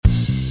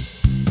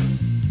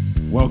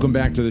Welcome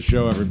back to the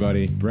show,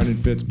 everybody. Brendan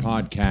Fitz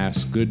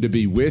Podcast. Good to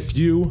be with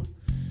you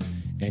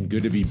and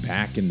good to be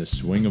back in the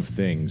swing of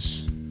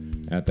things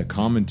at the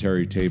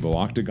commentary table,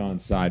 Octagon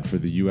side for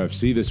the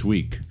UFC this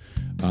week.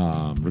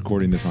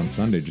 Recording this on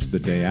Sunday, just the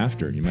day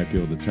after. You might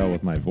be able to tell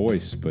with my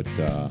voice, but,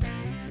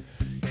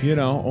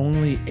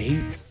 only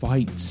 8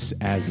 fights,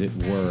 as it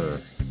were.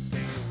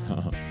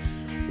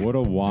 What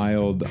a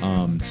wild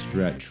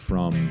stretch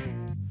from,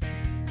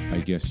 I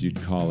guess you'd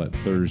call it,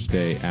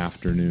 Thursday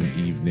afternoon,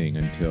 evening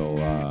until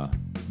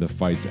the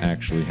fights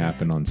actually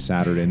happened on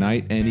Saturday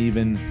night, and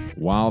even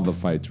while the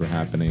fights were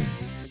happening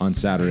on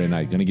Saturday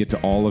night. Going to get to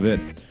all of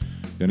it.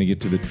 Going to get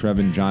to the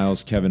Trevin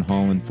Giles, Kevin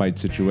Holland fight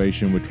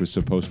situation, which was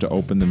supposed to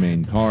open the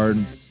main card,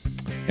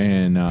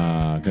 and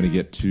going to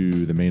get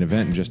to the main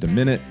event in just a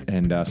minute,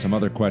 and some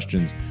other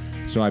questions.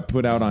 So I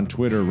put out on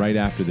Twitter right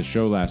after the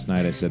show last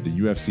night, I said the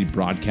UFC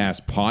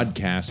broadcast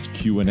podcast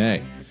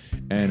Q&A.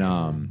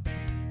 And,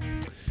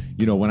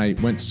 when I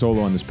went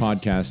solo on this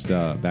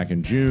podcast back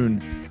in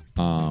June,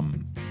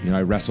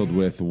 I wrestled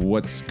with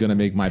what's going to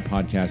make my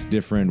podcast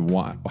different.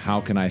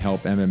 How can I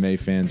help MMA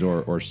fans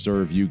or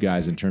serve you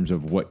guys in terms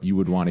of what you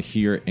would want to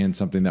hear and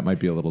something that might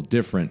be a little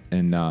different.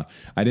 And I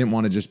didn't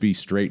want to just be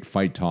straight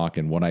fight talk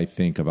and what I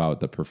think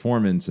about the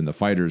performance and the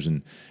fighters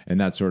and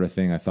that sort of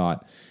thing. I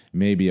thought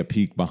maybe a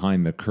peek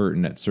behind the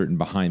curtain at certain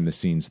behind the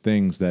scenes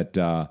things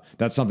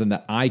that's something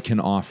that I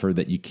can offer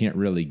that you can't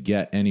really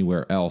get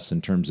anywhere else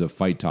in terms of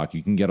fight talk.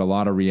 You can get a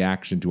lot of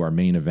reaction to our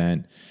main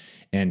event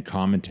and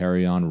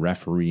commentary on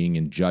refereeing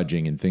and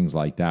judging and things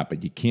like that,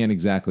 but you can't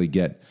exactly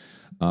get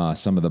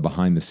some of the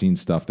behind the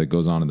scenes stuff that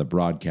goes on in the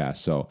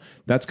broadcast. So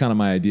that's kind of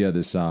my idea,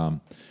 this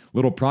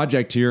little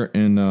project here.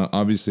 And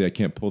obviously I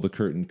can't pull the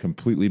curtain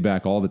completely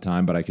back all the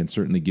time, but I can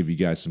certainly give you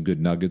guys some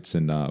good nuggets,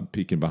 and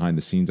peeking behind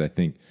the scenes, I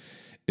think,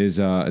 is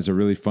a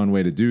really fun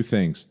way to do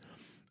things.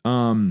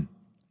 So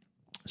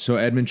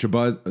Edmen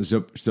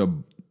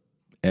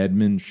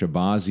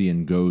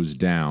Shahbazyan goes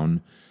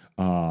down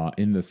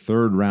in the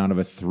third round of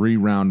a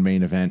 3-round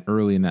main event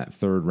early in that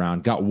third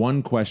round. Got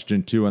one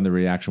question, too, on the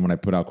reaction when I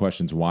put out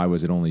questions. Why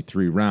was it only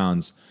 3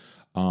 rounds?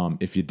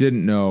 If you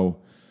didn't know,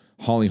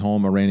 Holly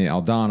Holm, Irene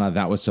Aldana,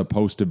 that was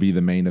supposed to be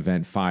the main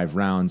event, 5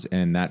 rounds,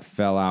 and that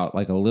fell out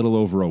like a little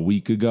over a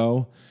week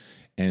ago.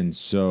 And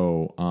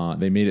so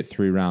they made it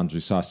 3 rounds. We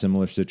saw a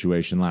similar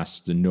situation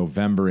last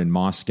November in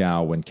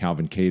Moscow when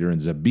Calvin Kattar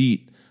and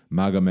Zabit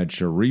Magomed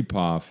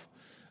Sharipov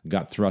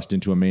got thrust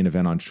into a main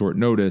event on short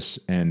notice,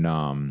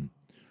 and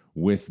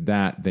with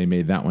that, they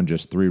made that one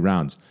just 3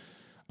 rounds.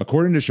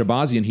 According to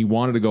Shahbazyan, he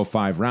wanted to go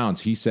 5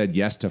 rounds. He said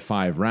yes to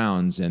 5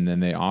 rounds, and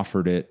then they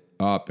offered it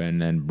up, and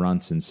then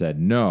Brunson said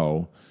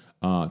no.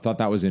 Thought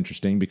that was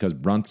interesting because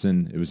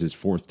Brunson, it was his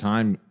 4th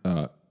time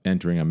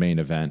entering a main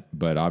event,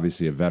 but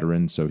obviously a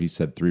veteran, so he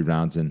said 3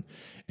 rounds, and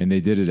they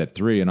did it at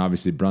 3, and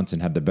obviously Brunson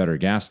had the better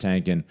gas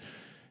tank, and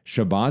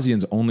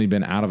Shahbazyan's only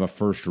been out of a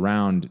first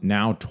round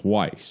now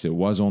twice. It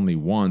was only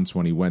once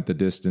when he went the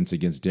distance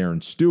against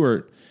Darren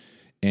Stewart,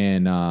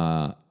 and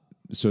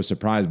so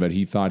surprised, but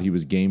he thought he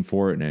was game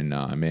for it,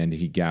 and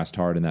he gassed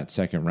hard in that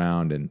second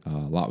round, and a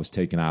lot was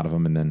taken out of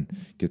him, and then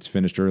gets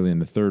finished early in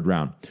the third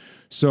round.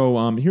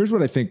 So here's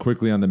what I think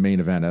quickly on the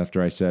main event.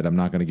 After I said I'm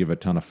not going to give a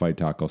ton of fight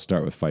talk, I'll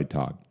start with fight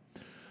talk.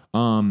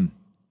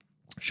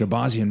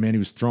 Shahbazyan, man, he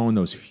was throwing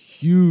those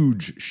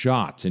huge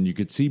shots, and you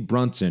could see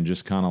Brunson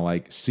just kind of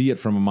like see it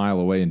from a mile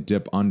away and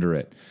dip under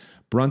it.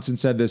 Brunson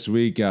said this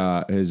week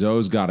his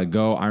O's got to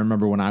go. I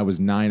remember when I was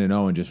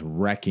 9-0 and just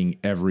wrecking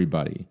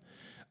everybody.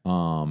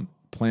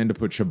 Planned to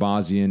put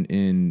Shahbazyan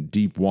in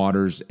deep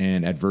waters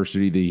and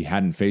adversity that he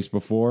hadn't faced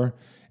before,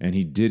 and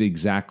he did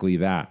exactly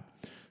that.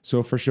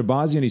 So for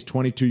Shahbazyan, he's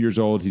 22 years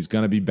old. He's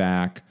going to be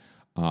back.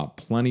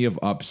 Plenty of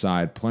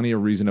upside, plenty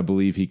of reason to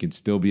believe he can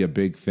still be a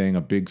big thing,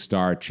 a big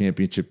star, a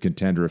championship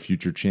contender, a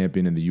future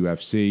champion in the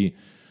UFC.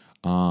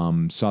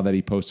 Saw that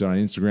he posted on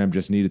Instagram,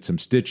 just needed some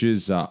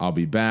stitches. I'll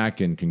be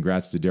back, and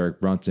congrats to Derek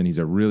Brunson. He's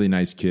a really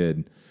nice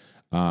kid.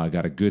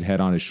 Got a good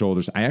head on his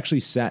shoulders. I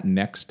actually sat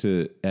next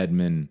to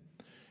Edmen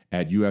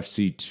at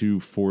UFC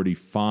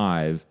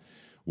 245,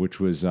 which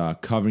was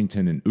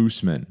Covington and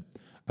Usman.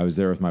 I was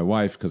there with my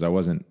wife because I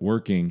wasn't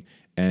working,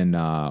 and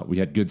we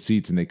had good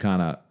seats, and they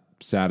kind of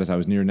sat as I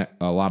was near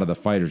a lot of the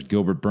fighters.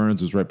 Gilbert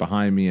Burns was right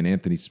behind me, and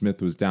Anthony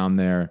Smith was down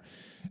there,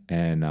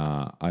 and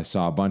I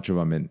saw a bunch of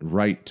them, and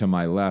right to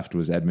my left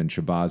was Edmen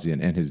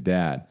Shahbazyan and his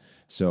dad.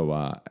 So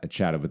I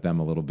chatted with them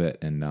a little bit,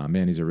 and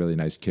man, he's a really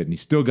nice kid, and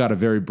he's still got a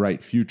very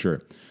bright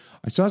future.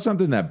 I saw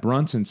something that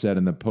Brunson said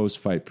in the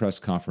post-fight press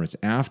conference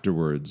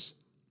afterwards.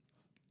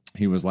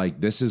 He was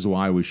like, this is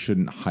why we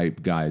shouldn't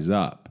hype guys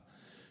up.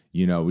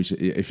 We should,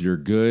 if you're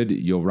good,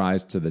 you'll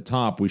rise to the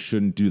top. We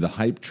shouldn't do the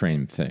hype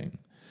train thing.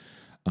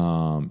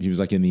 He was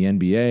like, in the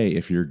NBA,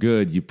 if you're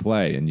good, you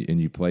play, and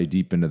you play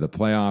deep into the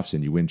playoffs,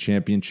 and you win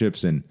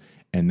championships, and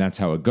that's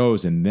how it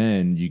goes. And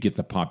then you get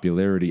the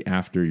popularity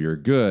after you're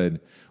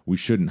good. We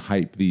shouldn't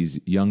hype these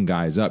young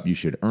guys up. You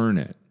should earn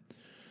it.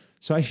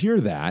 So I hear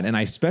that, and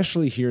I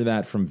especially hear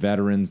that from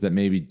veterans that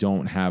maybe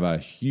don't have a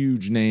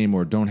huge name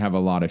or don't have a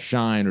lot of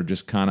shine or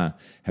just kind of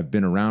have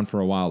been around for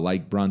a while,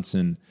 like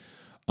Brunson.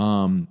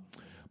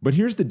 But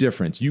here's the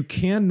difference. You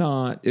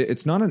cannot,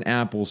 it's not an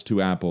apples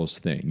to apples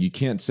thing. You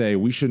can't say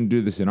we shouldn't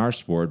do this in our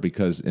sport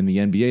because in the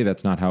NBA,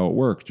 that's not how it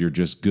worked. You're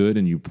just good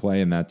and you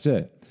play and that's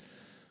it.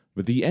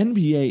 But the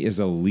NBA is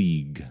a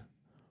league.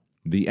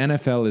 The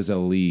NFL is a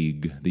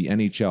league. The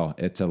NHL,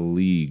 it's a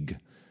league.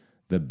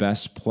 The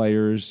best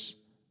players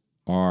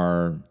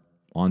are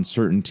on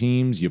certain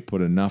teams. You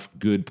put enough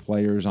good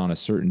players on a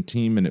certain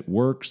team and it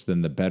works,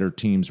 then the better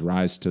teams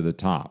rise to the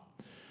top.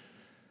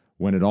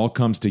 When it all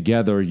comes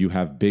together, you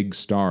have big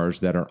stars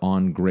that are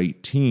on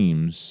great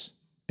teams,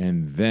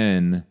 and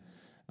then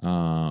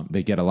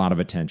they get a lot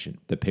of attention.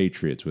 The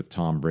Patriots with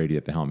Tom Brady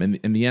at the helm.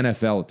 In the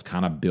NFL, it's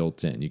kind of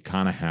built in. You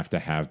kind of have to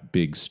have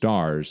big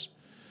stars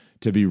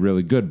to be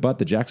really good. But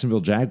the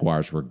Jacksonville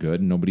Jaguars were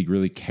good, and nobody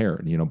really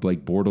cared. You know,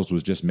 Blake Bortles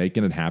was just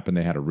making it happen.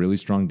 They had a really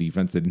strong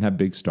defense. They didn't have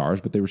big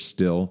stars, but they were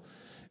still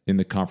in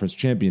the conference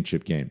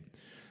championship game.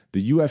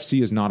 The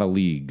UFC is not a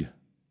league.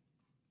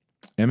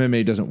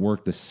 MMA doesn't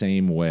work the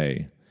same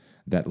way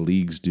that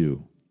leagues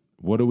do.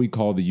 What do we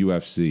call the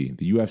UFC?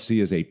 The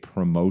UFC is a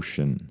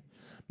promotion.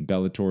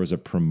 Bellator is a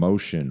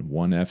promotion.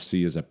 ONE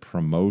FC is a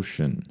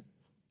promotion.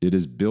 It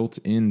is built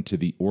into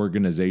the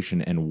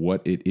organization and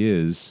what it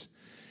is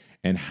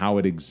and how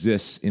it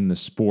exists in the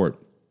sport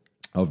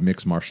of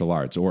mixed martial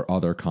arts or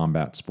other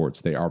combat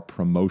sports. They are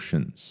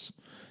promotions.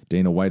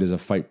 Dana White is a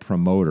fight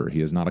promoter.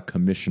 He is not a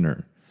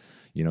commissioner.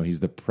 You know, he's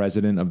the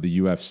president of the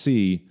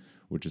UFC,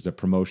 which is a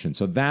promotion.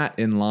 So that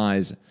in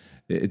lies,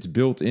 it's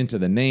built into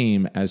the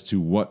name as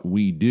to what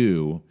we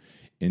do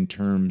in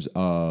terms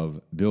of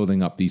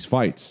building up these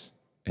fights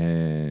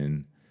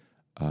and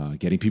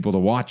getting people to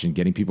watch and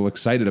getting people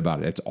excited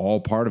about it. It's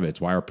all part of it.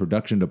 It's why our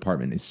production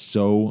department is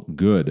so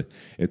good.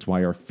 It's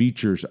why our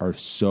features are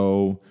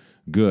so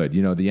good.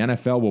 You know, the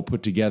NFL will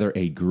put together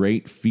a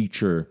great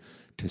feature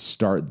to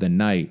start the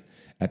night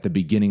at the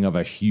beginning of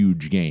a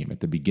huge game, at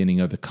the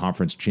beginning of the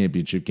conference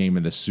championship game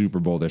and the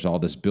Super Bowl. There's all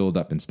this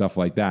buildup and stuff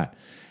like that.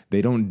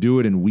 They don't do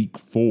it in week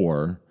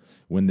 4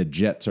 when the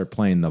Jets are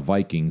playing the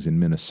Vikings in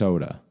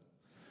Minnesota.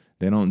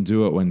 They don't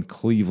do it when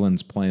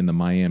Cleveland's playing the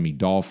Miami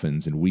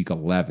Dolphins in week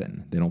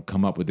 11. They don't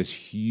come up with this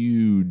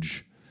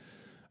huge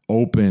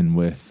open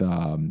with,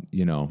 all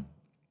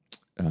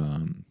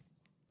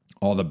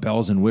the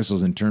bells and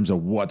whistles in terms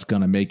of what's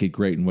going to make it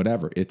great and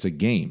whatever. It's a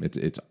game.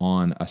 It's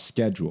on a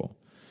schedule.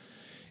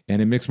 And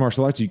in mixed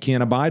martial arts, you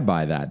can't abide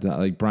by that.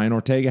 Like Brian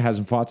Ortega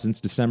hasn't fought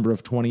since December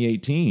of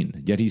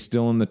 2018, yet he's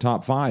still in the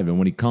top 5. And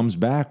when he comes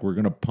back, we're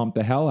going to pump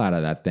the hell out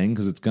of that thing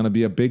because it's going to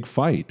be a big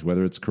fight,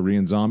 whether it's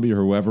Korean Zombie or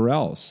whoever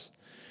else.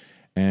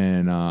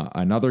 And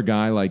another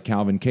guy like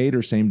Calvin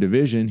Kattar, same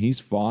division, he's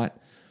fought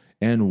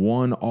and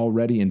won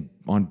already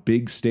on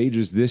big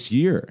stages this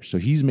year. So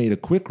he's made a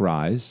quick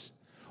rise.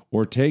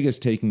 Ortega's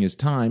taking his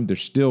time. They're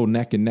still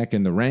neck and neck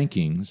in the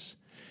rankings.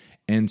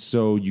 And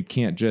so you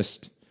can't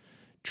just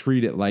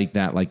treat it like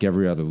that, like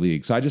every other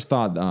league. So I just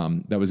thought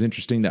that was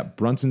interesting that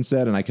Brunson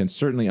said, and I can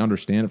certainly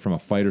understand it from a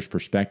fighter's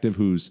perspective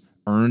who's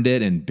earned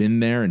it and been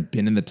there and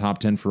been in the top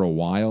 10 for a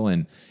while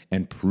and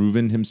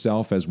proven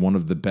himself as one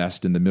of the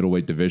best in the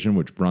middleweight division,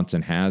 which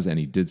Brunson has, and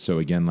he did so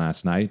again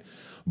last night.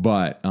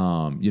 But,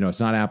 it's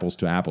not apples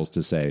to apples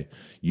to say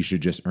you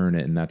should just earn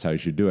it and that's how you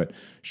should do it.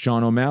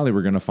 Sean O'Malley,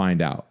 we're going to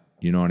find out.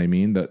 You know what I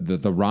mean?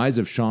 The rise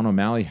of Sean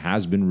O'Malley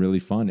has been really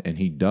fun, and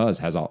he does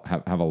have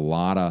a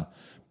lot of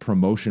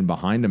promotion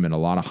behind him and a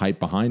lot of hype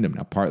behind him.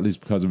 Now, partly it's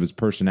because of his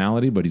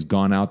personality, but he's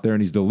gone out there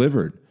and he's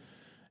delivered.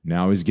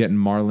 Now he's getting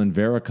Marlon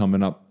Vera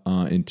coming up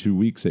in 2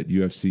 weeks at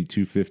UFC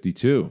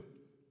 252.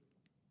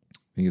 I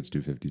think it's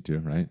 252,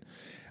 right?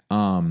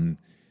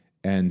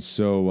 And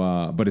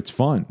so, but it's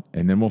fun.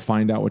 And then we'll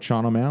find out what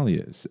Sean O'Malley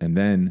is. And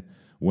then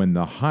when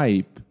the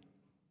hype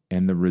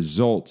and the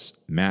results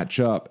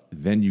match up,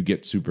 then you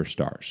get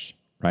superstars,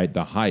 right?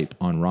 The hype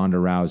on Ronda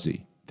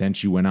Rousey. Then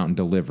she went out and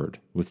delivered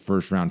with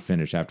first round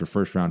finish after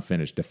first round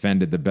finish,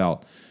 defended the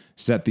belt,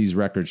 set these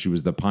records. She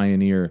was the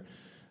pioneer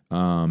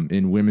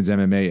in women's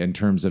MMA in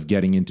terms of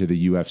getting into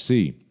the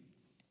UFC.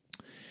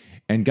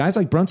 And guys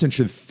like Brunson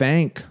should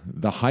thank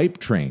the hype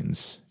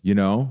trains,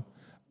 and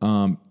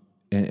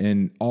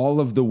all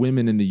of the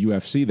women in the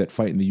UFC that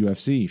fight in the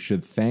UFC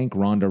should thank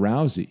Ronda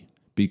Rousey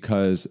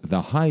because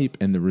the hype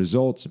and the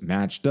results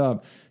matched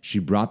up. She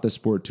brought the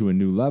sport to a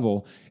new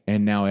level,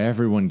 and now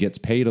everyone gets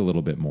paid a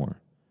little bit more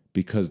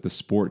because the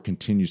sport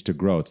continues to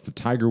grow. It's the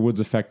Tiger Woods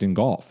effect in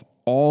golf.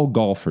 All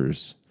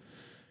golfers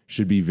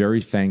should be very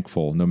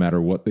thankful, no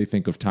matter what they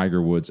think of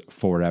Tiger Woods,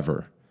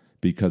 forever,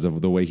 because of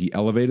the way he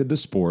elevated the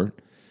sport.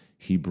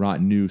 He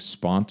brought new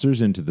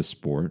sponsors into the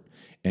sport,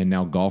 and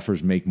now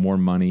golfers make more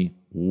money,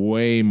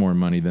 way more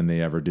money than they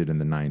ever did in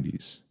the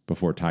 90s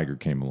before Tiger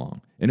came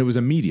along. And it was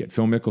immediate.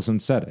 Phil Mickelson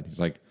said it. He's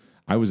like,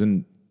 I was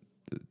in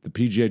the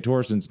PGA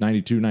Tour since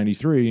 92,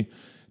 93.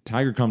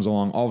 Tiger comes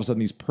along, all of a sudden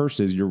these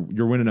purses, you're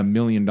winning $1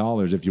 million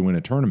if you win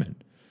a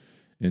tournament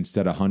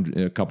instead of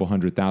a couple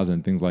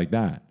 100,000, things like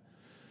that.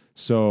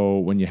 So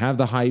when you have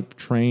the hype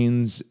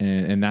trains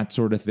and that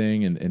sort of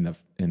thing,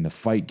 and the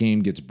fight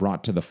game gets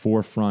brought to the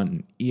forefront,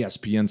 and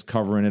ESPN's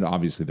covering it.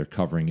 Obviously, they're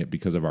covering it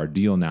because of our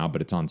deal now,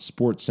 but it's on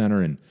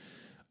SportsCenter and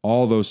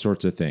all those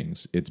sorts of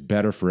things. It's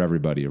better for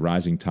everybody. A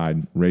rising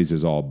tide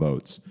raises all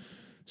boats.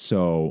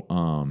 So,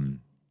 so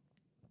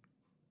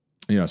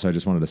I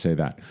just wanted to say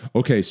that.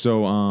 Okay,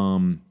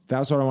 so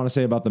that's what I want to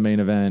say about the main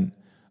event.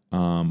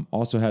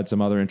 Also had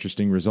some other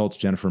interesting results.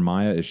 Jennifer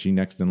Maia, is she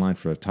next in line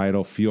for a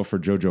title? Feel for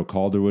JoJo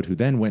Calderwood, who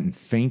then went and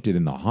fainted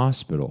in the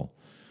hospital,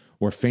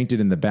 or fainted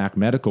in the back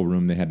medical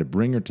room. They had to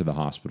bring her to the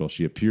hospital.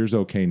 She appears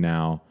okay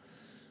now.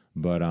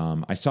 But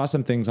I saw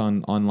some things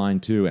online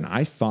too, and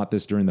I thought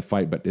this during the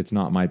fight, but it's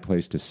not my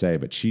place to say.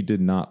 But she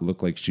did not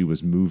look like she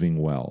was moving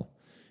well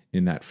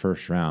in that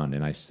first round.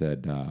 And I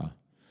said,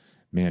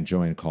 man,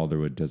 Joanne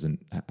Calderwood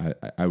doesn't.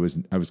 I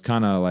was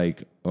kind of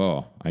like,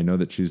 oh, I know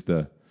that she's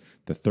the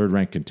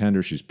third-ranked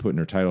contender. She's putting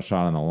her title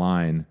shot on the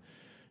line.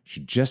 She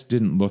just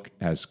didn't look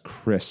as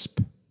crisp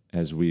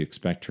as we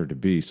expect her to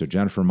be. So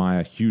Jennifer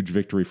Maia, huge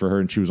victory for her,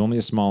 and she was only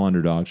a small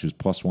underdog. She was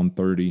plus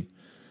 130.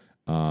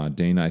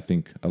 Dana, I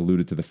think,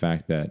 alluded to the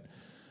fact that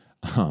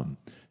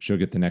she'll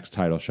get the next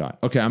title shot.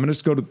 Okay, I'm going to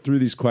just go through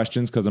these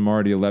questions because I'm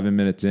already 11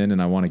 minutes in,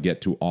 and I want to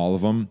get to all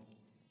of them.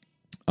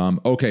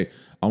 Okay,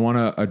 I want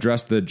to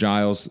address the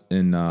Giles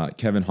and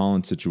Kevin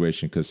Holland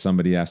situation because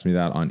somebody asked me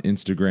that on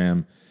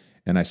Instagram,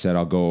 and I said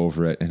I'll go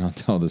over it and I'll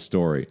tell the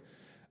story.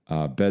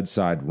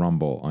 Bedside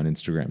Rumble on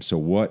Instagram. So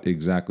what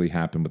exactly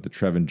happened with the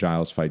Trevin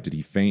Giles fight? Did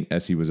he faint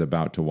as he was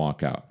about to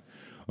walk out?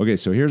 Okay,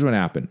 so here's what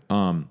happened.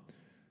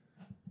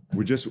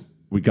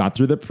 We got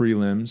through the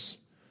prelims,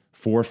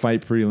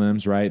 4-fight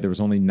prelims, right? There was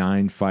only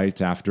 9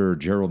 fights after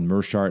Gerald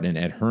Meerschaert and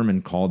Ed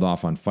Herman called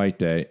off on fight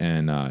day,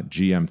 and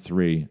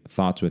GM3,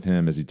 thoughts with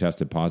him as he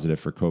tested positive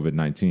for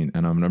COVID-19.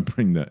 And I'm going to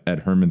bring the Ed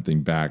Herman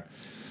thing back,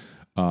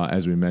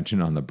 as we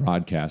mentioned on the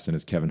broadcast and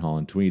as Kevin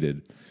Holland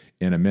tweeted,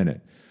 in a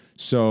minute.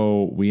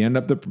 So we end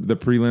up the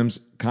prelims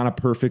kind of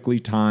perfectly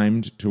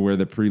timed to where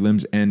the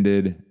prelims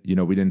ended. We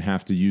didn't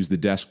have to use the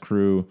desk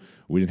crew.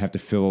 We didn't have to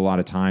fill a lot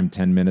of time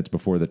 10 minutes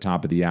before the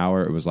top of the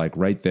hour. It was like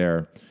right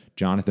there.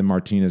 Jonathan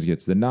Martinez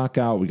gets the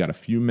knockout. We got a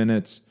few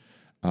minutes.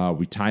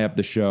 We tie up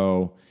the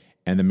show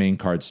and the main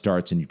card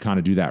starts, and you kind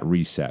of do that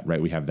reset,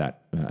 right? We have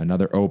that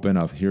another open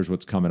of here's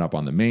what's coming up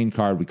on the main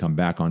card. We come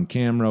back on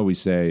camera. We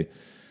say,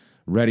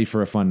 ready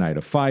for a fun night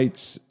of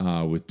fights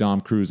with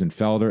Dom Cruz and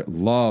Felder.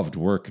 Loved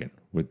working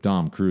with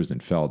Dom Cruz and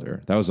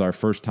Felder. That was our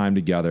first time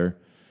together.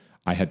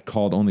 I had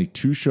called only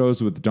 2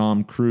 shows with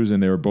Dom Cruz,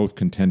 and they were both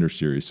Contender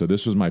Series. So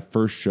this was my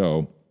first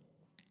show,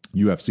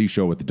 UFC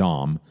show with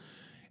Dom,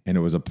 and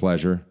it was a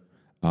pleasure.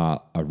 I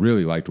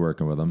really liked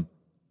working with him.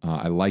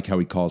 I like how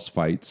he calls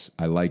fights.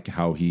 I like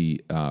how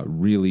he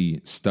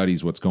really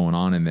studies what's going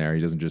on in there.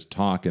 He doesn't just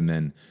talk and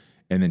then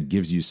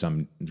gives you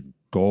some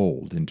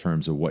gold in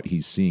terms of what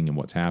he's seeing and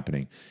what's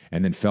happening.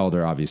 And then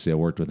Felder, obviously, I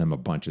worked with him a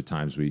bunch of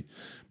times. We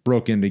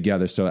broke in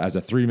together. So as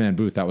a 3-man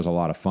booth, that was a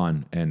lot of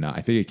fun. And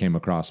I think it came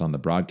across on the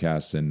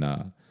broadcast. And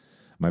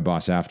my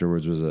boss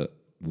afterwards was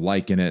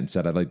liking it and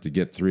said, I'd like to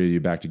get 3 of you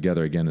back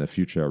together again in the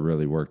future. It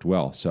really worked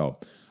well. So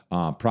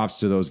props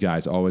to those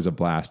guys. Always a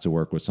blast to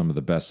work with some of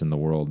the best in the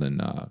world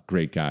and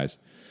great guys.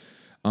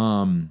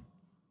 So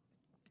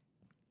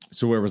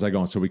where was I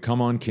going? So we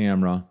come on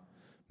camera,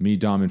 me,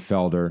 Dom, and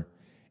Felder.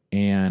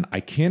 And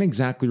I can't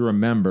exactly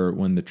remember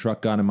when the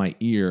truck got in my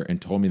ear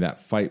and told me that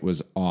fight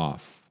was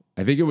off.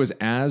 I think it was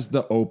as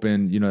the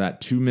open,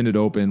 that 2-minute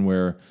open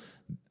where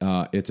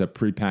it's a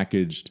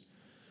prepackaged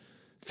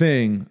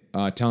thing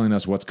telling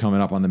us what's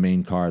coming up on the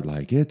main card.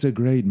 Like, it's a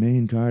great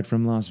main card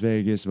from Las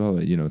Vegas. Well,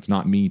 it's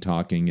not me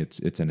talking.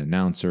 It's an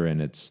announcer,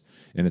 and it's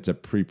a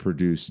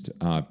pre-produced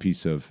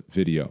piece of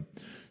video.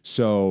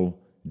 So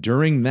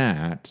during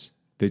that,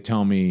 they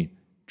tell me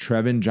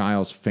Trevin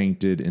Giles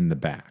fainted in the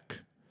back.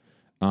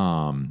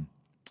 And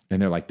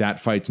they're like, that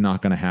fight's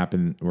not going to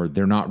happen, or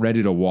they're not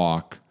ready to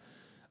walk.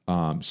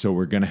 So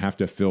we're going to have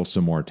to fill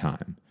some more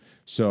time.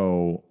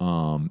 So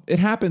it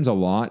happens a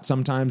lot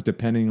sometimes,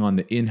 depending on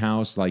the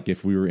in-house, like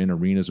if we were in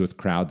arenas with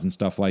crowds and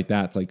stuff like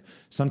that. It's like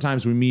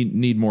sometimes we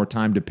need more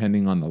time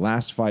depending on the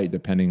last fight,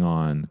 depending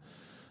on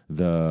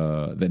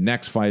the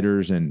next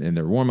fighters and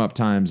their warm-up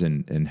times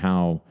and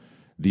how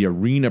the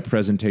arena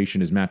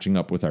presentation is matching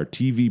up with our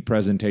TV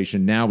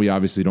presentation. Now we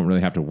obviously don't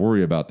really have to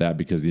worry about that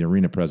because the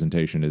arena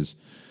presentation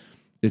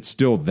it's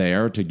still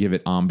there to give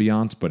it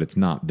ambiance, but it's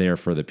not there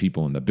for the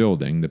people in the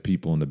building. The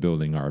people in the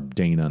building are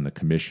Dana and the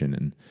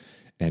commission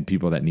and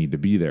people that need to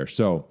be there.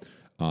 So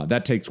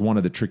that takes one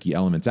of the tricky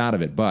elements out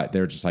of it, but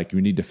they're just like,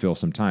 we need to fill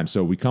some time.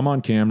 So we come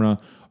on camera,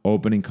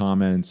 opening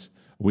comments.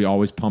 We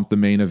always pump the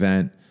main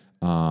event.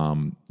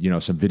 Some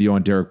video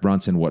on Derek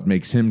Brunson, what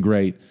makes him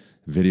great.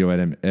 Video at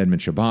Edmund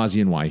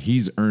Shabazian, why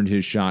he's earned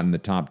his shot in the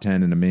top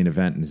 10 in the main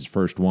event in his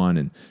first one,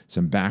 and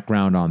some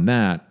background on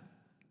that.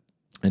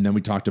 And then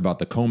we talked about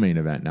the co-main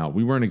event. Now,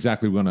 we weren't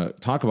exactly going to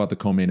talk about the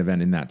co-main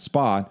event in that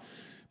spot,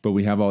 but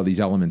we have all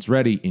these elements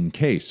ready in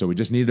case. So we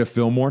just needed to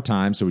fill more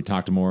time. So we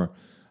talked more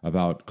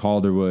about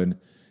Calderwood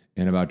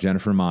and about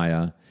Jennifer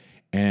Maia.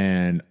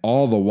 And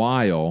all the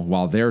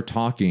while they're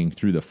talking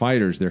through the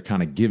fighters, they're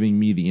kind of giving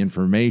me the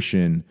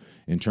information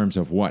in terms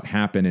of what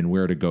happened and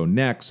where to go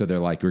next. So they're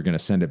like, we're going to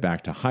send it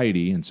back to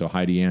Heidi. And so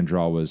Heidi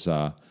Andral was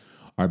our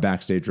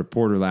backstage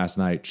reporter last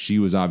night. She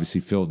was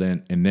obviously filled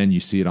in. And then you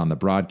see it on the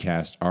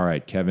broadcast. All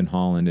right, Kevin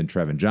Holland and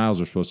Trevin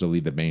Giles are supposed to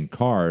lead the main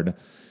card.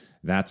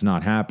 That's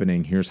not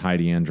happening. Here's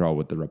Heidi Andral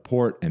with the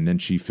report. And then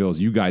she fills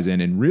you guys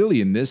in. And really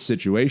in this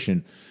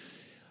situation,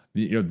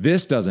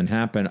 this doesn't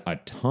happen a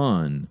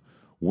ton,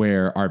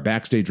 where our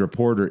backstage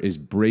reporter is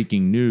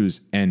breaking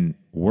news and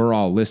we're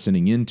all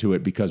listening into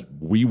it because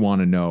we want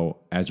to know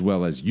as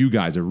well as you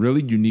guys. A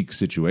really unique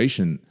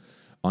situation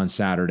on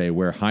Saturday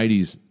where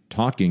Heidi's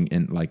talking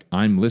and like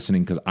I'm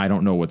listening because I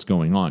don't know what's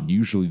going on.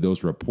 Usually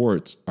those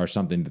reports are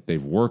something that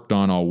they've worked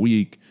on all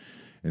week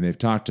and they've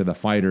talked to the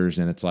fighters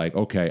and it's like,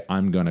 okay,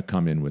 I'm going to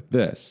come in with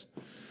this.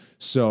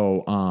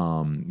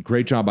 So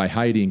great job by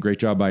Heidi and great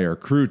job by our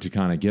crew to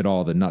kind of get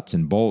all the nuts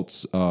and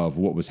bolts of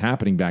what was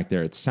happening back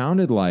there. It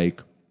sounded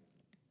like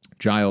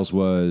Giles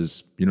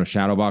was,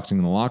 shadowboxing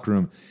in the locker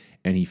room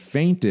and he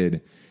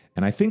fainted.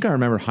 And I think I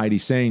remember Heidi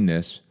saying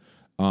this,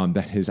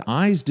 that his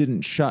eyes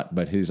didn't shut,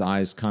 but his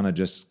eyes kind of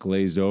just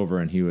glazed over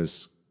and he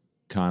was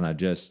kind of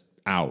just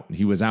out.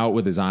 He was out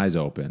with his eyes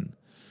open.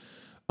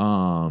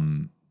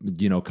 Kind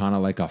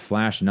of like a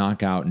flash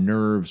knockout,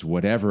 nerves,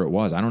 whatever it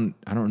was. I don't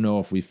know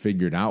if we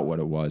figured out what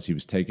it was. He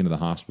was taken to the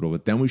hospital,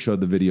 but then we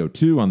showed the video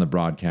too on the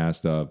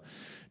broadcast of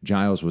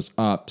Giles was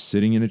up,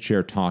 sitting in a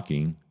chair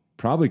talking,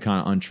 probably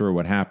kind of unsure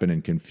what happened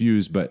and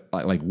confused, but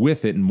like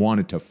with it and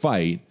wanted to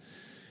fight.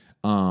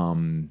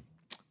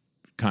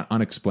 Kind of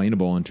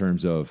unexplainable in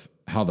terms of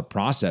how the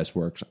process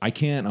works. I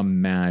can't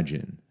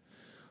imagine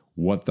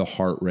what the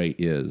heart rate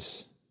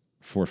is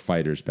for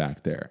fighters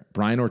back there.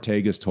 Brian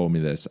Ortega's told me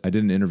this. I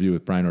did an interview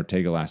with Brian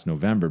Ortega last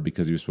November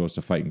because he was supposed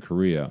to fight in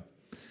Korea.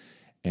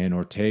 And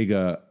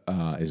Ortega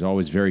is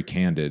always very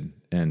candid,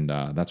 and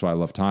that's why I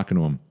love talking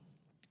to him.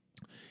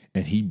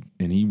 And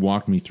he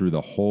walked me through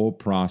the whole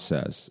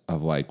process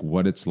of like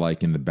what it's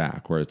like in the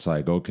back, where it's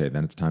like, okay,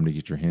 then it's time to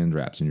get your hand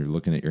wraps, and you're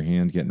looking at your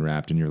hands getting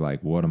wrapped, and you're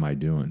like, what am I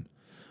doing?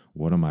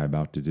 What am I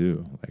about to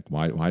do? Like,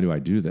 why do I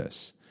do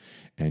this?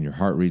 And your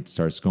heart rate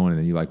starts going, and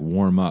then you like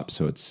warm up,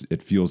 so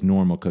it feels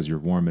normal because you're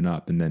warming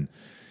up, and then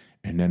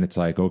it's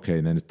like,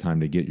 okay, then it's time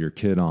to get your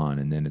kid on,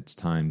 and then it's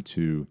time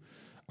to,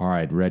 all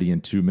right, ready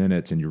in 2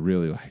 minutes, and you're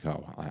really like,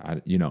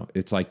 oh,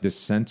 it's like this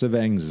sense of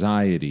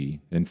anxiety,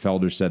 and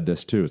Felder said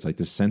this too, it's like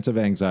this sense of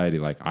anxiety,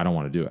 like, I don't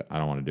want to do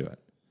it.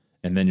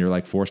 And then you're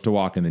like forced to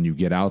walk, and then you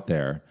get out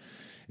there,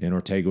 and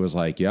Ortega was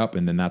like, yep,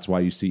 and then that's why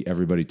you see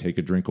everybody take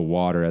a drink of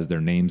water as their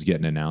name's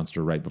getting announced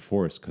or right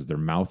before us, because their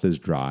mouth is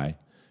dry,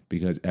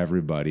 because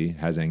everybody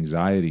has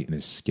anxiety and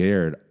is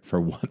scared for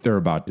what they're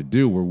about to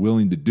do. We're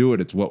willing to do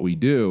it. It's what we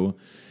do,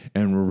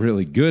 and we're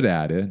really good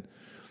at it.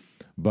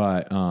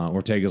 But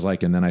Ortega's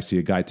like, and then I see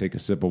a guy take a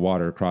sip of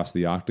water across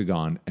the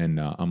octagon, and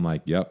I'm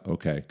like, yep,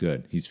 okay,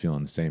 good. He's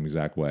feeling the same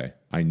exact way.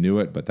 I knew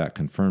it, but that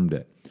confirmed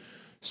it.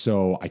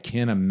 So I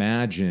can't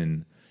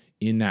imagine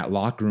in that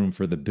locker room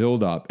for the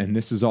buildup. And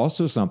this is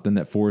also something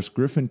that Forrest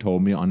Griffin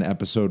told me on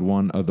episode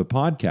 1 of the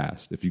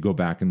podcast. If you go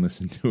back and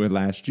listen to it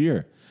last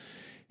year,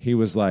 he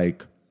was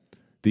like,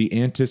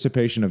 the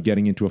anticipation of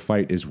getting into a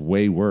fight is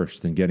way worse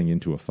than getting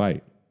into a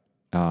fight.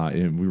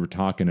 And we were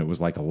talking, it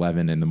was like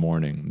 11 in the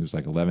morning. It was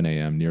like 11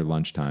 a.m. near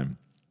lunchtime.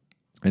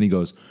 And he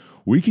goes,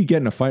 we could get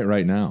in a fight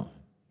right now.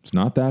 It's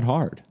not that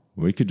hard.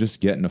 We could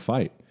just get in a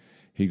fight.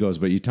 He goes,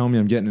 but you tell me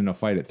I'm getting in a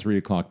fight at 3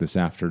 o'clock this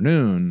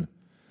afternoon,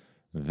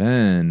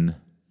 then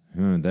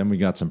we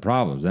got some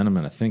problems. Then I'm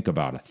going to think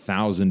about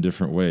 1,000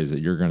 different ways that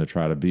you're going to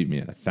try to beat me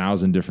and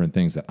 1,000 different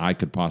things that I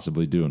could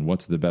possibly do. And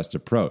what's the best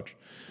approach?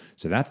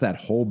 So that's that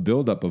whole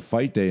buildup of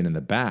fight day and in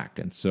the back.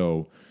 And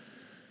so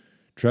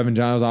Trevin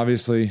Giles,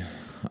 obviously,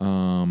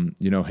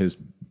 his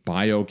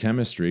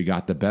biochemistry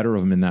got the better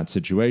of him in that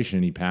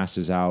situation. He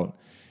passes out,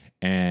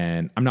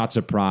 and I'm not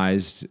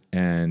surprised,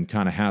 and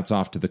kind of hats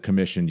off to the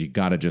commission. You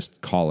got to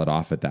just call it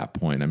off at that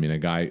point. I mean, a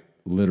guy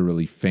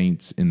literally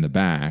faints in the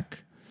back,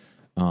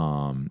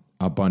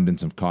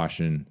 abundance of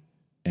caution,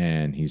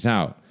 and he's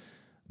out.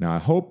 Now, I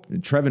hope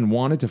Trevin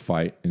wanted to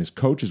fight, and his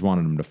coaches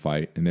wanted him to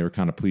fight, and they were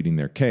kind of pleading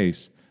their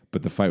case,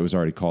 but the fight was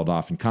already called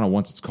off. And kind of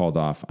once it's called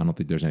off, I don't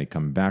think there's any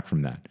coming back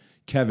from that.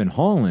 Kevin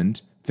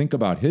Holland, think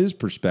about his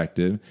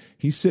perspective.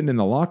 He's sitting in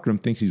the locker room,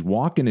 thinks he's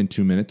walking in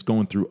 2 minutes,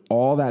 going through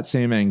all that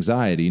same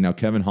anxiety. Now,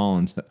 Kevin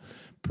Holland's a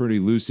pretty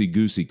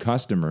loosey-goosey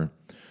customer,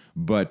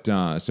 but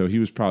so he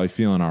was probably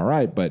feeling all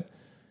right. But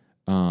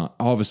all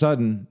of a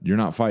sudden, you're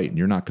not fighting.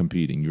 You're not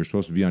competing. You were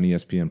supposed to be on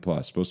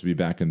ESPN+, supposed to be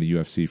back in the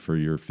UFC for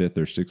your 5th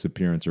or 6th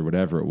appearance or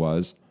whatever it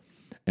was.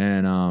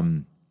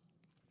 And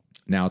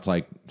now it's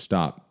like,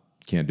 stop.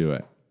 Can't do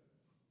it.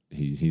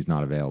 He's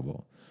not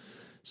available.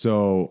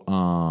 So,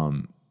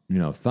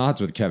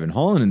 thoughts with Kevin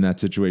Holland in that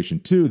situation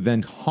too.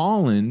 Then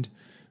Holland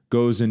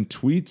goes and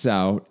tweets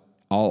out,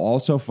 I'll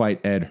also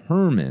fight Ed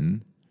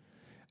Herman.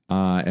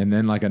 And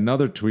then like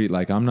another tweet,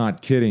 like, I'm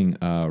not kidding,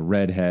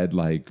 redhead,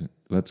 like,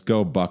 let's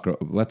go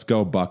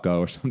Bucko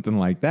or something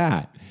like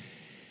that.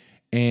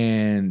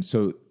 And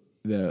so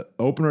the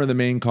opener of the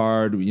main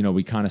card,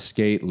 we kind of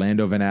skate.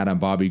 Lando Venata and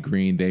Bobby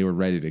Green, they were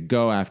ready to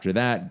go after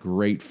that.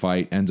 Great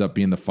fight. Ends up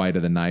being the fight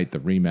of the night, the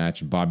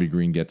rematch, and Bobby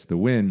Green gets the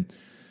win.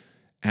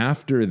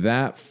 After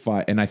that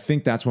fight, and I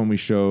think that's when we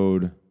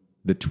showed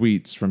the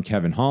tweets from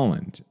Kevin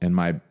Holland, and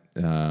my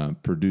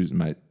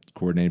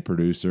coordinating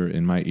producer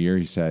in my ear,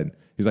 he's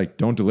like,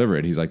 don't deliver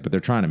it. He's like, but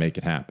they're trying to make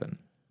it happen.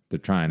 They're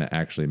trying to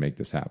actually make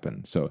this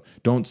happen. So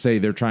don't say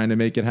they're trying to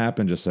make it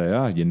happen. Just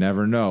say, you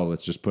never know.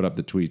 Let's just put up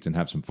the tweets and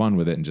have some fun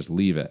with it and just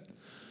leave it.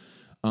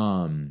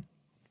 So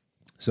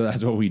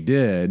that's what we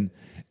did.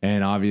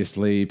 And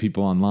obviously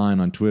people online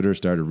on Twitter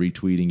started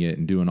retweeting it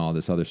and doing all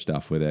this other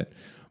stuff with it.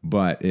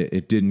 But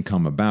it didn't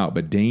come about.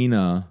 But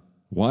Dana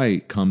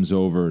White comes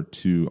over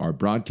to our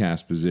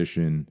broadcast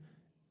position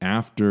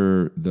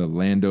after the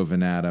Lando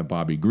Venata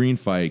Bobby Green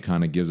fight,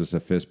 kind of gives us a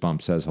fist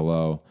bump, says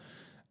hello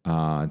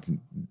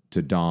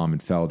to Dom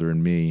and Felder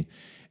and me.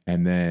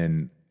 And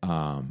then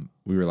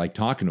we were like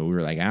talking to him, we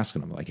were like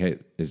asking him, like, hey,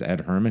 is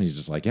Ed Herman? He's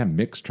just like, yeah,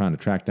 Mick's trying to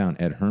track down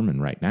Ed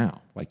Herman right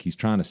now. Like, he's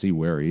trying to see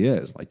where he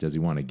is. Like, does he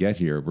want to get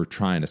here? We're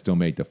trying to still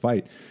make the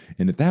fight.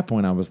 And at that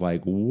point I was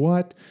like,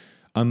 what?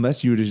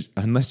 Unless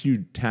you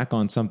tack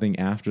on something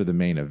after the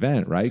main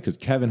event, right? Because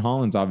Kevin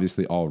Holland's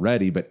obviously all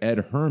ready, but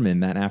Ed Herman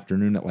that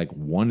afternoon at like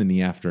 1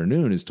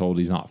 p.m. is told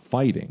he's not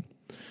fighting.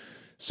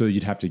 So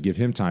you'd have to give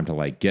him time to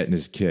like get in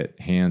his kit,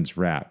 hands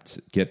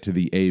wrapped, get to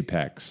the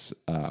apex,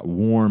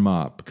 warm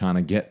up, kind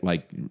of get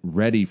like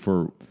ready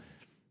for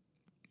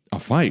a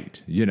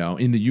fight,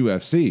 in the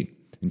UFC.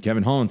 And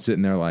Kevin Holland's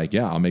sitting there like,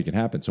 yeah, I'll make it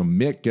happen. So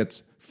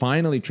Mick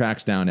finally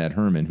tracks down Ed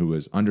Herman, who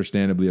was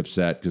understandably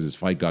upset because his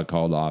fight got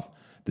called off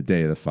the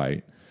day of the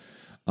fight.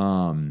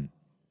 And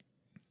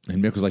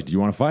Mick was like, do you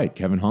want to fight?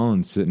 Kevin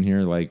Holland's sitting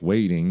here like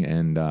waiting,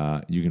 and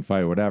you can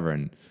fight, whatever.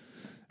 And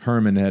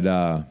Herman had,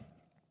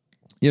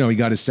 he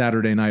got his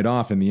Saturday night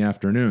off in the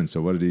afternoon.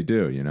 So what did he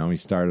do? He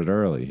started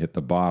early, hit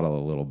the bottle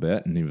a little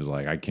bit, and he was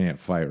like, I can't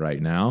fight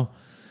right now.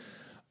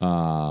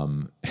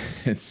 And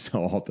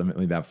so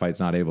ultimately that fight's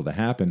not able to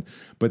happen.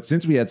 But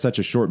since we had such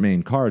a short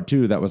main card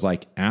too, that was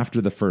like after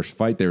the first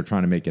fight, they were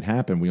trying to make it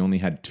happen. We only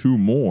had 2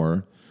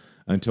 more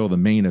until the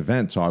main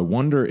event. So I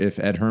wonder if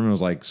Ed Herman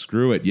was like,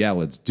 screw it, yeah,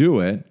 let's do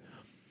it.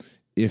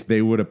 If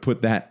they would have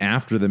put that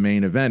after the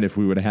main event, if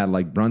we would have had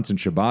like Brunson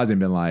Shabazz and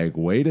been like,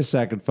 wait a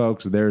second,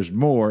 folks, there's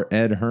more,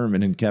 Ed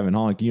Herman and Kevin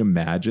Holland. Can you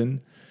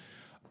imagine?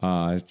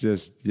 It's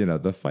just,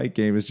 the fight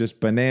game is just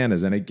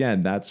bananas. And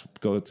again,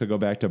 to go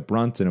back to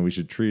Brunson, and we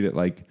should treat it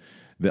like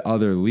the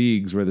other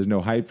leagues where there's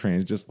no hype train.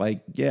 It's just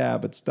like, yeah,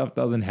 but stuff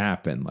doesn't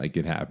happen like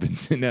it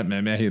happens in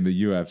MMA and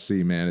the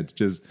UFC, man.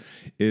 It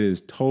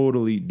is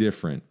totally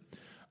different.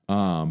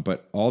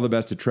 But all the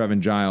best to Trevin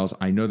Giles.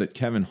 I know that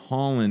Kevin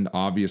Holland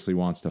obviously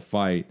wants to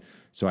fight,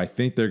 so I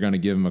think they're going to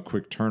give him a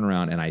quick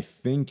turnaround, and I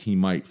think he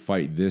might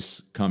fight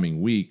this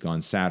coming week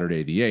on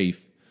Saturday the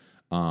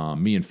 8th.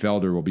 Me and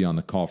Felder will be on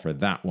the call for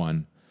that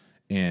one.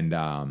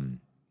 And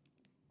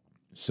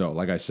so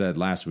like I said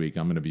last week,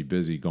 I'm going to be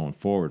busy going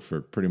forward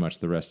for pretty much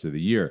the rest of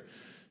the year.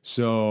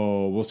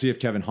 So we'll see if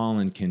Kevin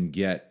Holland can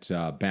get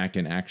back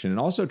in action. And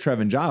also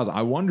Trevin Giles,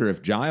 I wonder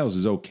if Giles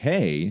is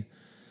okay,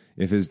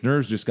 if his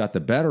nerves just got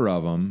the better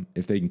of him,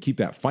 if they can keep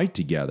that fight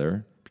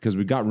together, because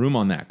we got room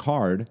on that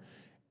card,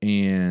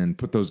 and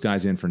put those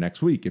guys in for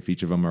next week if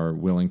each of them are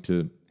willing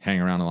to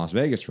hang around in Las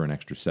Vegas for an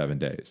extra 7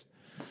 days.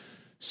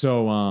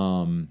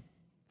 So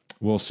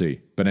we'll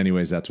see. But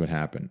anyways, that's what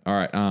happened. All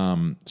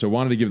right. So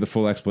wanted to give the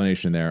full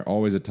explanation there.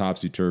 Always a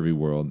topsy-turvy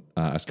world.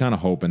 I was kind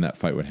of hoping that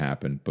fight would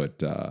happen,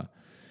 but it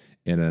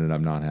ended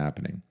up not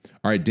happening.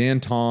 All right. Dan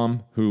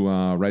Tom, who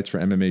writes for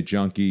MMA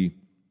Junkie,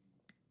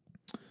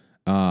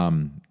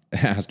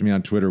 asked me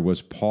on Twitter,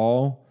 was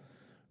Paul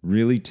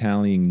really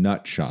tallying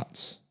nut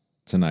shots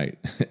tonight?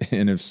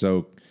 And if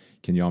so,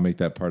 can you all make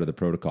that part of the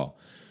protocol?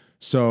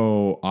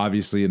 So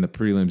obviously in the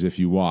prelims, if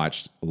you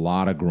watched, a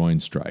lot of groin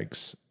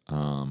strikes.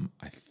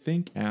 I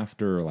think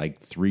after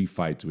like 3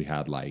 fights, we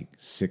had like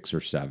 6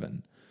 or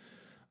 7.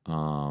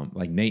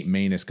 Like Nate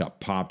Maness got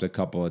popped a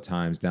couple of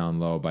times down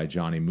low by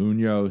Johnny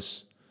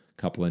Munoz,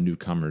 a couple of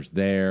newcomers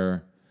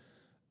there.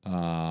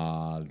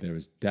 There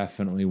was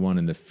definitely one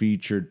in the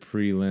featured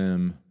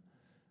prelim.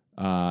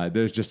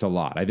 There's just a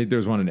lot. I think there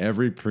was one in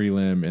every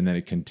prelim, and then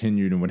it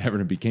continued and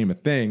whatever, it became a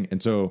thing.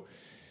 And so,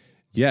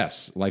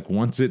 yes, like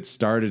once it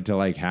started to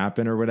like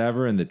happen or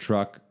whatever, and the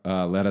truck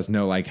let us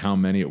know like how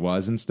many it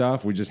was and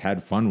stuff, we just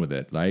had fun with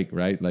it. Like,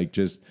 right? Like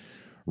just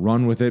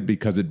run with it,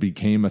 because it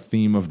became a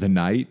theme of the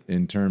night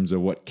in terms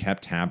of what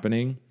kept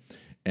happening.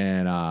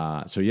 And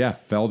so yeah,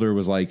 Felder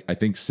was like, I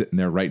think sitting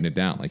there writing it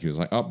down. Like he was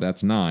like, oh,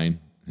 that's 9.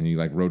 And he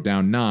like wrote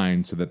down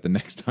 9 so that the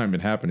next time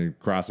it happened, he'd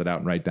cross it out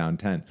and write down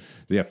 10.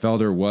 So yeah,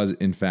 Felder was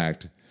in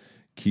fact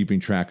keeping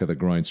track of the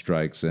groin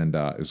strikes, and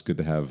it was good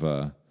to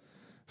have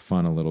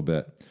fun a little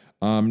bit.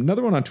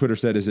 Another one on Twitter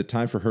said, is it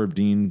time for Herb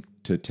Dean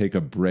to take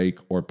a break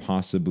or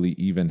possibly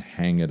even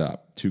hang it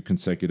up? 2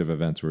 consecutive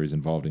events where he's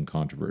involved in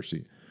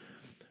controversy.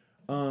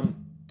 And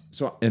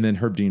then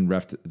Herb Dean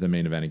reffed the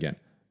main event again.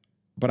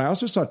 But I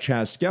also saw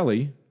Chaz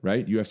Skelly,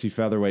 right, UFC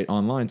featherweight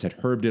online, said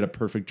Herb did a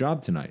perfect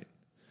job tonight.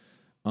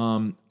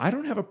 I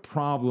don't have a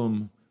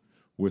problem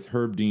with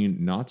Herb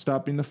Dean not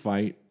stopping the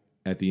fight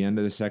at the end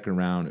of the second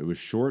round. It was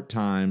short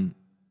time.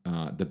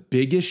 The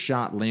biggest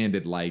shot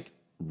landed like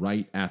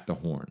right at the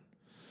horn.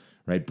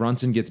 Right,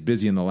 Brunson gets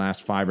busy in the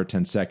last 5 or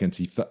 10 seconds.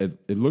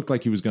 It looked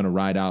like he was going to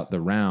ride out the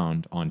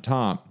round on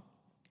top,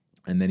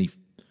 and then he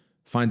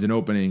finds an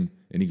opening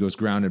and he goes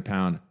ground and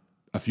pound.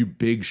 A few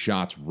big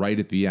shots right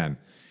at the end,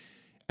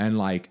 and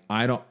like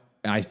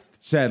I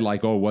said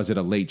like, oh, was it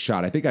a late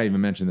shot? I think I even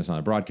mentioned this on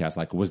the broadcast.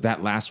 Like, was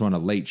that last one a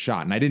late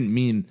shot? And I didn't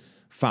mean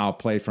foul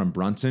play from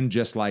Brunson.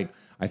 Just like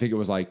I think it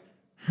was like,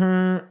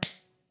 in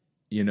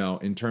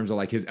terms of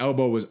like his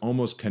elbow was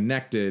almost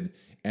connected,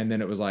 and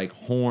then it was like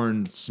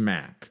horn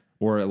smack.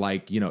 Or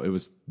like, it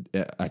was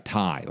a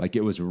tie. Like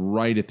it was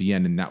right at the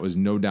end, and that was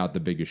no doubt the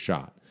biggest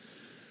shot.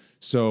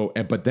 So,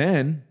 but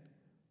then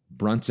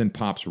Brunson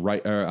pops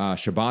right,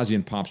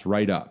 Shabazian pops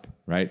right up,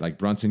 right? Like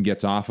Brunson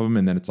gets off of him,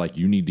 and then it's like,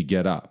 you need to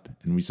get up.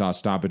 And we saw a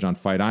stoppage on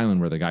Fight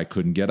Island where the guy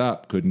couldn't get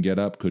up,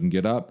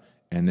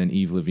 and then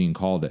Yves Levine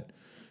called it.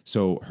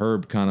 So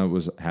Herb kind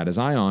of had his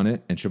eye on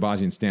it, and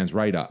Shabazian stands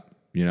right up,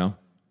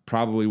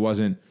 Probably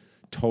wasn't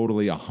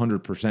totally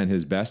 100%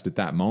 his best at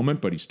that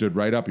moment, but he stood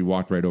right up. He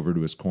walked right over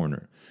to his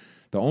corner.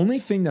 The only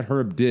thing that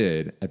Herb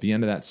did at the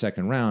end of that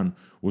second round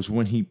was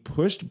when he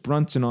pushed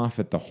Brunson off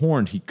at the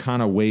horn, he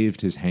kind of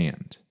waved his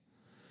hand.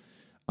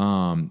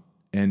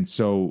 And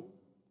so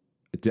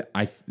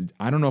I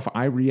don't know if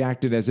I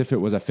reacted as if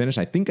it was a finish.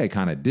 I think I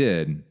kind of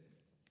did.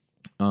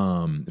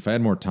 If I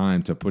had more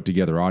time to put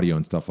together audio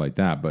and stuff like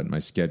that, but my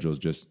schedule is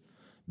just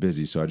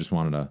busy. So I just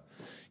wanted to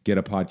get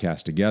a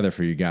podcast together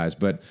for you guys.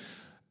 But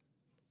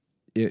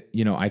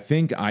I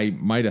think I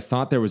might have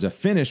thought there was a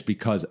finish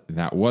because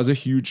that was a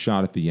huge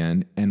shot at the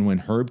end. And when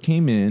Herb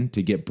came in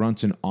to get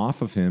Brunson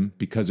off of him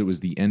because it was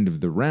the end of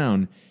the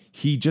round,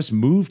 he just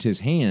moved his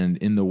hand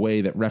in the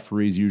way that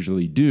referees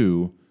usually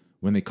do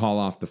when they call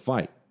off the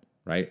fight,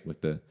 right?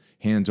 With the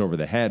hands over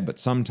the head. But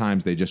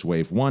sometimes they just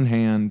wave one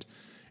hand,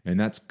 and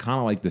that's kind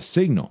of like the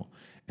signal.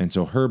 And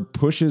so Herb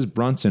pushes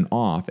Brunson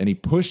off, and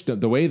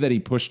the way that he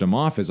pushed him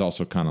off is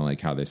also kind of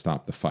like how they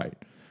stop the fight,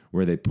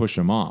 where they push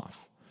him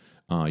off.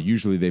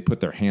 Usually they put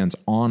their hands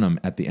on him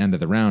at the end of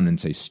the round and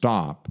say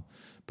stop,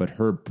 but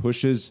Herb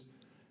pushes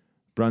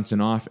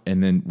Brunson off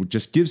and then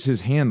just gives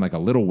his hand like a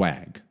little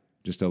wag,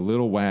 just a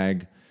little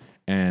wag.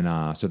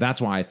 And so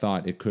that's why I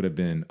thought it could have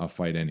been a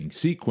fight-ending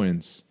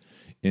sequence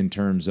in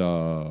terms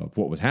of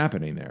what was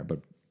happening there.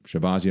 But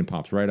Shabazian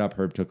pops right up.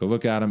 Herb took a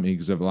look at him.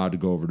 He's allowed to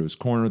go over to his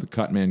corner. The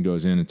cut man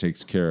goes in and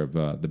takes care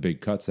of the big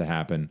cuts that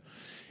happen.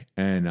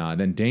 And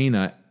then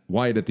Dana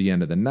White at the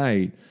end of the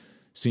night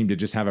seemed to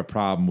just have a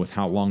problem with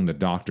how long the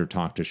doctor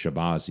talked to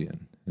Shabazian.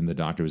 And the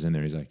doctor was in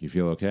there. He's like, you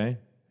feel okay?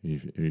 You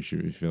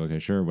feel okay?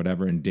 Sure,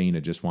 whatever. And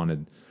Dana just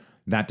wanted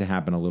that to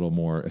happen a little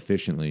more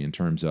efficiently in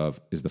terms of,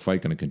 is the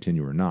fight going to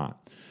continue or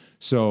not?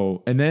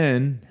 So, and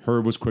then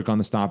Herb was quick on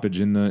the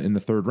stoppage in the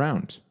third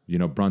round.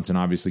 Brunson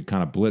obviously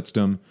kind of blitzed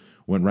him,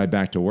 went right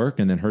back to work,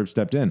 and then Herb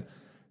stepped in.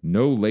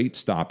 No late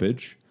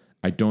stoppage.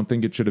 I don't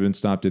think it should have been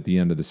stopped at the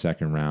end of the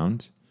second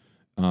round.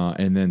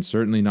 And then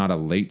certainly not a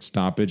late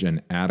stoppage,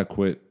 and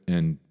adequate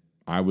and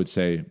I would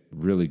say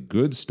really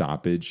good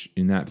stoppage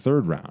in that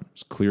third round.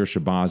 It's clear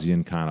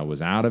Shabazian kind of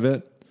was out of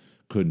it,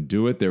 couldn't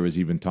do it. There was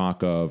even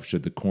talk of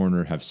should the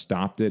corner have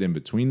stopped it in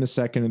between the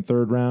second and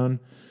third round.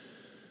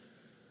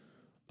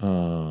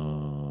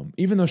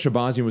 Even though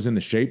Shabazian was in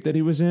the shape that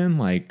he was in,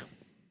 like,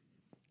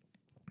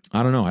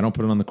 I don't know. I don't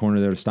put it on the corner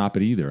there to stop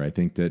it either. I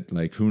think that,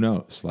 like, who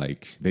knows?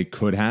 Like, they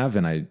could have,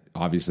 and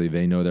obviously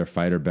they know their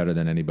fighter better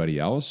than anybody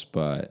else,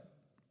 but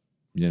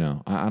I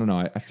don't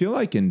know. I feel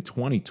like in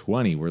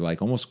 2020,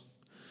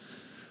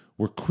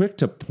 we're quick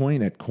to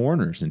point at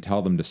corners and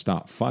tell them to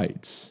stop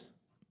fights.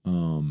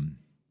 And,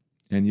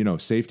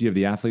 safety of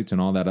the athletes and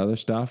all that other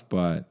stuff.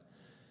 But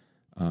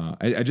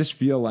I just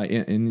feel like,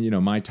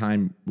 my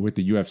time with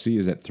the UFC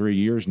is at 3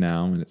 years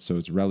now, and so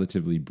it's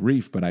relatively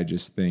brief, but I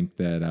just think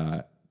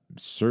that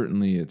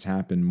certainly it's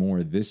happened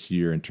more this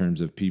year in terms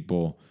of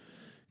people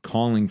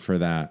calling for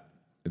that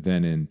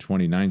than in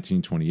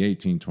 2019,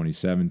 2018,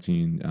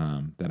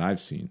 2017 that I've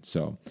seen.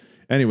 So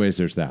anyways,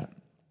 there's that.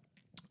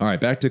 All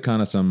right, back to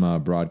kind of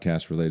some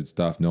broadcast-related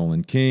stuff.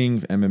 Nolan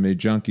King, MMA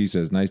Junkie,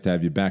 says, nice to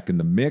have you back in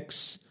the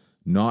mix.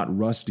 Not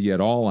rusty at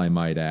all, I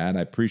might add.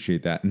 I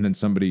appreciate that. And then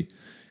somebody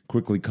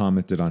quickly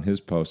commented on his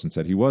post and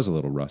said he was a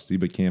little rusty,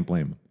 but can't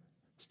blame him.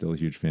 Still a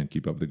huge fan.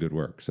 Keep up the good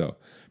work. So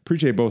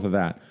appreciate both of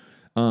that.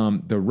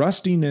 The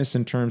rustiness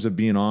in terms of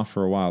being off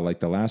for a while, like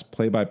the last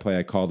play-by-play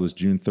I called was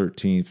June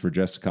 13th for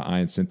Jessica I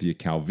and Cynthia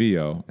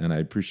Calvillo, and I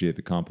appreciate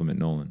the compliment,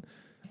 Nolan.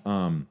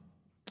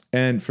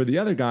 And for the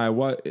other guy,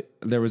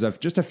 there was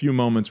just a few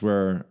moments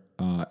where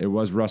it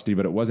was rusty,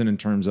 but it wasn't in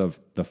terms of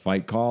the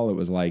fight call. It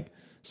was like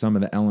some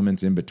of the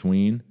elements in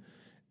between,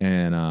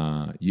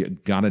 and you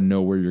got to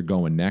know where you're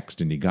going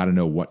next, and you got to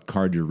know what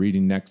card you're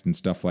reading next and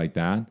stuff like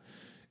that.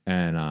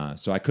 And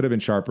so I could have been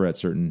sharper at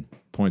certain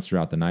points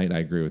throughout the night. I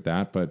agree with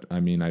that. But I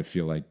mean, I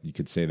feel like you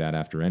could say that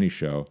after any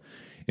show.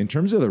 In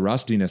terms of the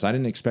rustiness, I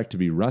didn't expect to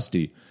be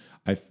rusty.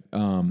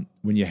 When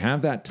you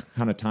have that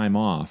kind of time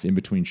off in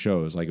between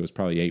shows, like it was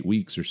probably 8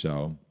 weeks or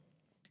so,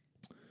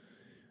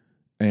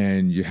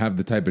 and you have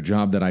the type of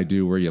job that I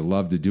do where you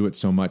love to do it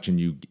so much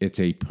and it's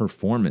a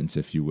performance,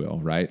 if you will,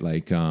 right?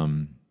 Like,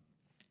 think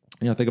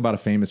about a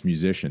famous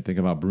musician, think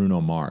about Bruno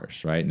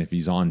Mars, right? And if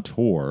he's on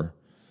tour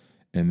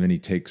and then he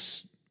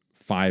takes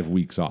 5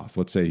 weeks off,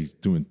 let's say he's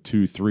doing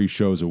 2-3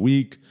 shows a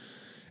week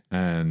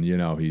and,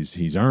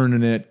 he's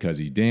earning it because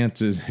he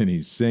dances and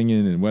he's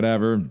singing and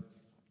whatever.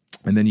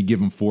 And then you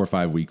give him 4 or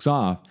 5 weeks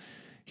off.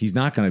 He's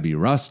not going to be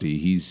rusty.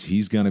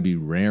 He's going to be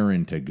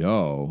raring to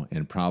go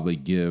and probably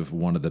give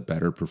one of the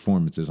better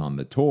performances on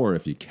the tour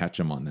if you catch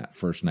him on that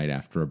first night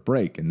after a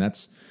break. And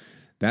that's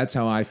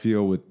how I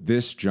feel with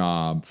this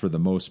job for the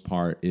most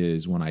part,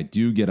 is when I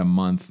do get a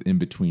month in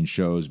between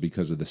shows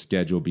because of the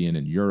schedule being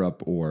in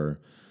Europe, or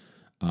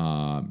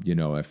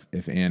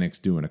if Anik's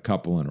doing a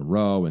couple in a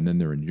row and then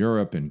they're in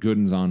Europe and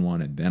Gooden's on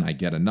one and then I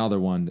get another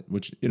one,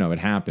 which, it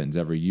happens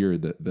every year.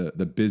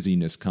 The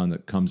busyness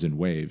comes in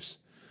waves.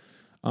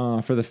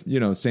 For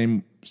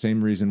the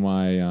same reason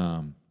why,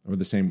 in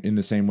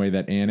the same way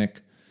that Anik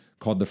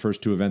called the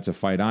first 2 events of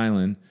Fight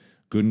Island,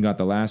 Gooden got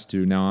the last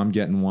 2. Now I'm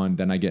getting one,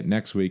 then I get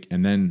next week,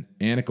 and then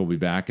Anik will be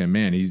back. And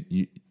man,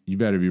 you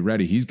better be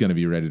ready. He's going to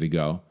be ready to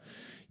go.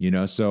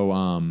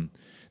 So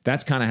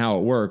that's kind of how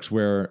it works.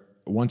 Where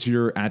once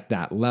you're at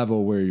that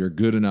level where you're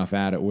good enough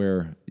at it,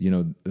 where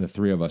the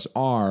 3 of us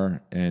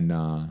are, and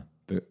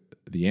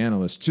the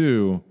analysts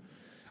too,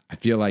 I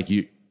feel like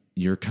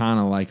you're kind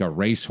of like a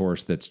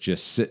racehorse that's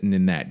just sitting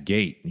in that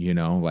gate,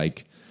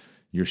 like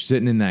you're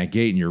sitting in that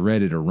gate and you're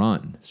ready to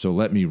run. So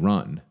let me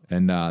run.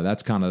 And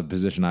that's kind of the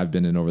position I've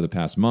been in over the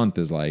past month,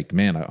 is like,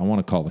 man, I want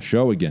to call the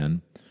show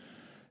again.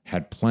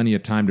 Had plenty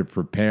of time to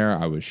prepare.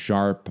 I was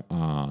sharp,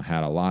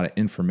 had a lot of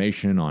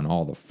information on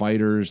all the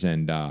fighters,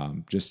 and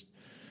just,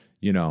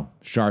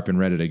 sharp and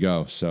ready to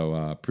go. So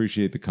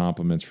appreciate the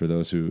compliments for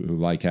those who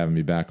like having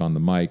me back on the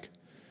mic.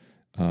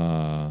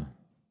 Let's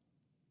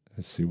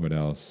see what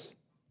else.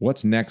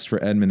 What's next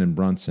for Edmund and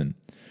Brunson?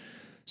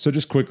 So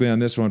just quickly on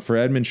this one, for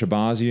Edmund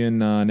Shabazian,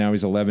 now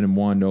he's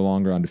 11-1, no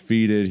longer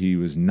undefeated. He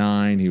was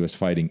 9. He was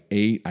fighting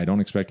 8. I don't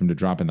expect him to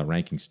drop in the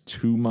rankings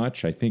too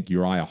much. I think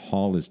Uriah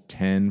Hall is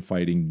 10,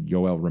 fighting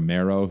Yoel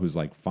Romero, who's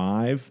like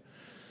 5.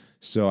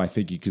 So I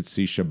think you could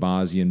see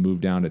Shabazian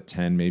move down to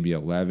 10, maybe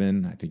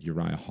 11. I think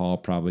Uriah Hall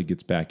probably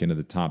gets back into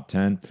the top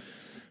 10.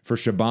 For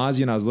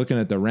Shabazian, I was looking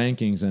at the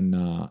rankings, and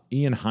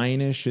Ian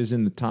Heinisch is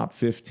in the top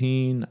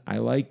 15. I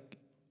like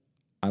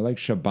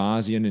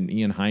Shabazian and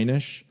Ian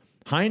Heinisch.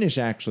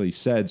 Heinisch actually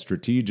said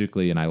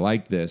strategically, and I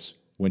like this,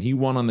 when he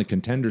won on the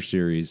Contender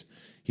Series,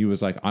 he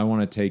was like, I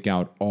want to take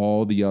out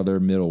all the other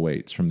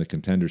middleweights from the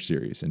Contender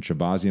Series. And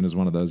Shabazian is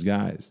one of those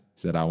guys. He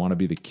said, I want to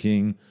be the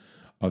king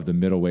of the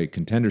middleweight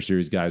Contender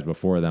Series guys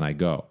before then I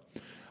go.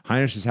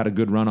 Heinisch has had a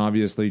good run,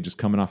 obviously, just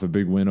coming off a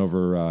big win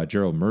over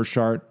Gerald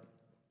Meerschaert.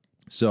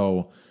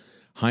 So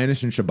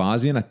Heinisch and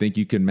Shabazian, I think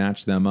you can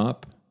match them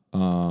up.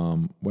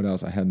 What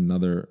else? I had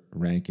another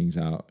rankings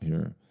out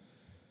here.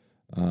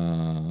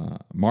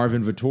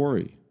 Marvin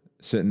Vettori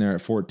sitting there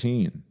at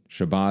 14.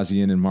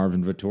 Shabazian and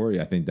Marvin Vettori.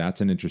 I think that's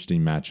an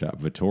interesting matchup.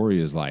 Vettori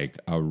is like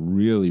a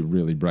really,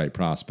 really bright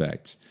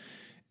prospect.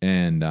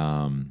 And,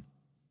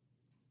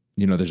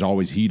 there's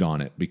always heat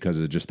on it because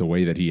of just the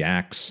way that he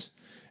acts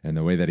and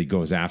the way that he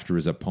goes after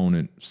his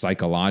opponent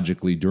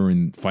psychologically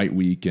during fight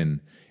week, and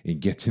it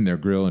gets in their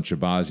grill. And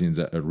Shabazian's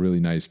a really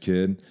nice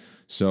kid.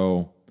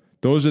 So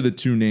those are the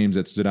 2 names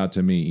that stood out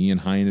to me. Ian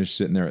Heinisch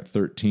sitting there at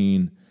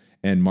 13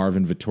 and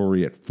Marvin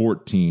Vettori at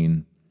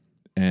 14.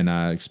 And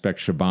I expect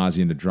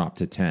Shabazian to drop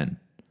to 10.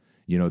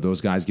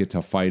 Those guys get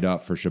to fight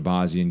up. For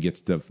Shabazian,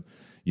 gets to,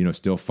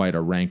 still fight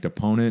a ranked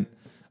opponent.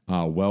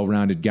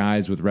 Well-rounded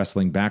guys with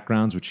wrestling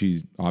backgrounds, which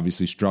he's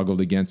obviously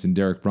struggled against in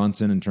Derek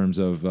Brunson in terms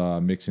of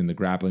mixing the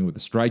grappling with the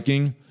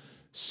striking.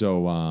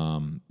 So,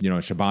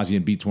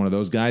 Shabazian beats one of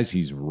those guys,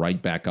 he's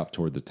right back up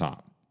toward the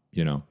top,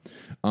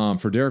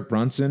 For Derek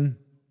Brunson,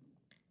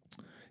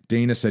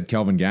 Dana said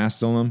Kelvin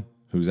Gastelum,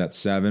 who's at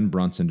 7.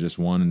 Brunson just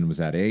won and was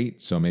at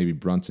 8. So maybe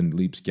Brunson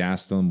leaps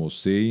Gastelum. We'll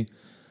see.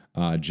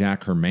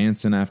 Jack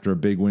Hermanson, after a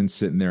big win,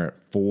 sitting there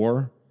at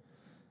 4.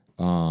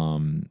 I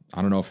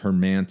don't know if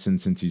Hermanson,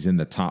 since he's in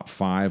the top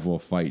 5, will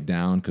fight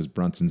down because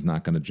Brunson's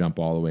not going to jump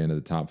all the way into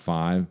the top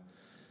 5.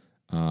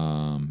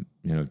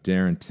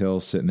 Darren Till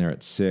sitting there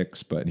at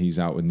 6, but he's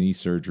out with knee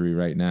surgery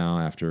right now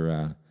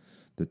after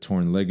the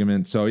torn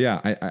ligament. So yeah,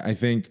 I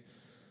think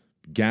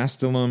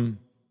Gastelum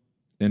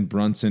and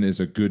Brunson is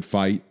a good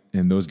fight,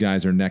 and those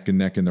guys are neck and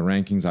neck in the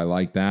rankings. I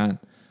like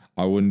that.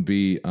 I wouldn't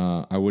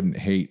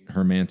hate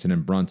Hermanson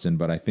and Brunson,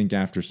 but I think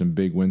after some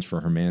big wins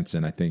for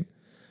Hermanson, I think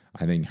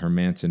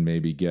Hermanson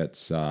maybe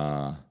gets,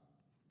 I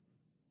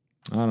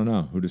don't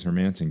know. Who does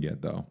Hermanson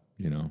get, though?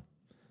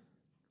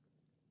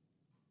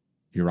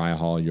 Uriah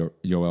Hall,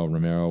 Yoel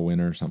Romero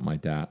winner, something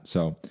like that.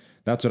 So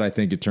that's what I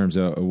think in terms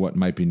of what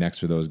might be next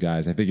for those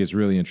guys. I think it's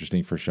really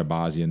interesting for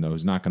Shabazian, though,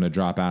 who's not going to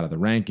drop out of the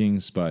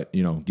rankings, but,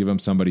 give him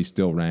somebody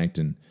still ranked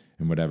and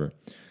whatever.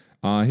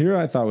 Here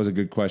I thought was a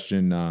good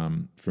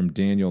question from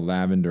Daniel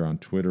Lavender on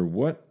Twitter.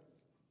 What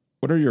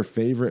are your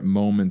favorite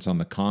moments on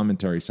the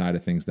commentary side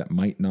of things that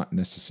might not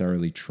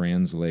necessarily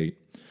translate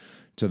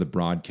to the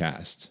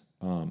broadcast?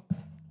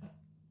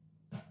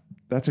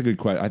 That's a good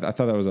question. I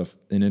thought that was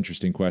an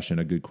interesting question,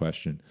 a good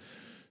question.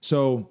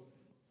 So,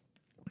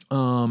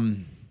 I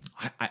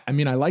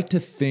mean, I like to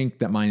think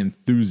that my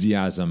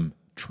enthusiasm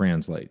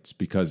translates,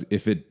 because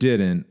if it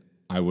didn't,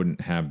 I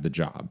wouldn't have the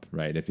job,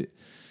 right?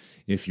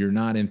 If you're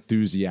not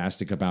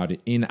enthusiastic about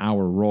it in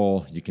our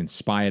role, you can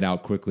spy it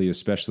out quickly,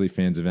 especially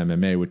fans of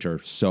MMA, which are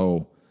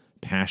so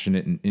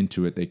passionate and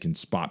into it. They can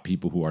spot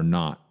people who are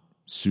not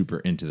super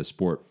into the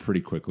sport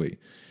pretty quickly.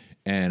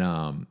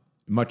 And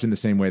much in the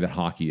same way that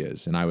hockey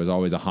is. And I was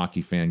always a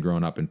hockey fan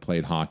growing up and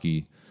played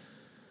hockey,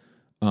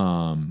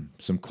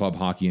 some club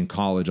hockey in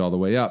college all the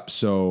way up.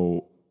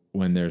 So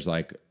when there's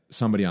like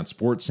somebody on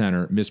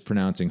SportsCenter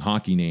mispronouncing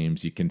hockey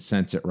names, you can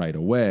sense it right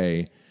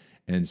away.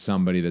 And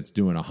somebody that's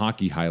doing a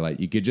hockey highlight,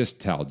 you could just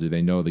tell, do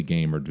they know the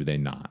game or do they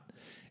not?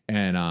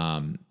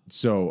 And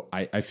so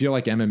I feel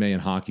like MMA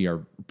and hockey are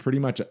pretty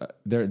much,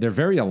 they're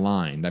very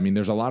aligned. I mean,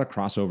 there's a lot of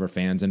crossover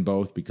fans in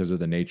both because of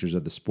the natures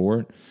of the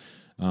sport.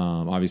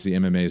 Obviously,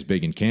 MMA is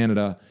big in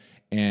Canada,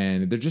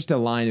 and they're just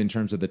aligned in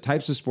terms of the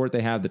types of sport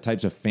they have, the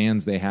types of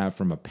fans they have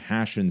from a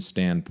passion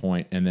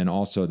standpoint, and then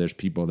also there's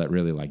people that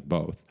really like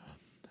both.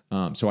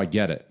 So I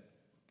get it.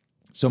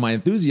 So my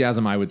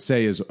enthusiasm, I would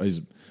say, is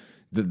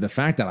the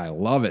fact that I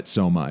love it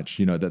so much.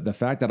 The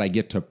fact that I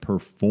get to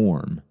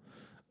perform,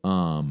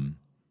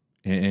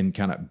 and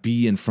kind of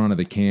be in front of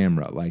the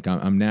camera. Like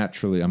I'm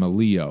a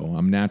Leo.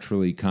 I'm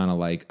naturally kind of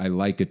like, I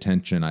like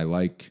attention. I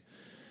like.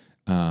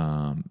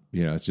 I've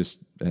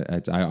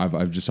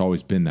just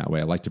always been that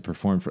way. I like to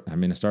perform.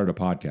 I started a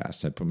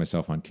podcast. I put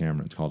myself on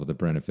camera. It's called the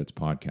Brennan Fitz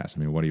Podcast.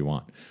 I mean, what do you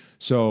want?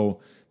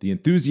 So the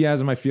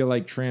enthusiasm, I feel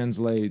like,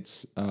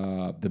 translates.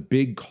 The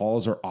big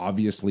calls are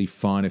obviously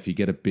fun. If you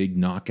get a big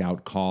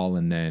knockout call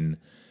and then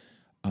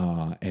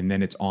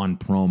it's on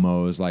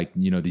promos, like,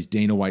 these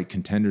Dana White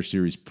Contender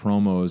Series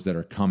promos that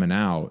are coming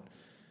out.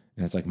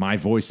 And it's like my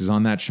voice is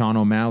on that Sean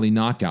O'Malley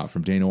knockout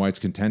from Dana White's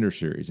Contender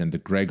Series, and the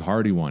Greg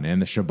Hardy one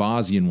and the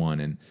Shabazian one.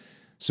 And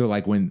so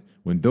like when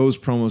those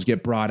promos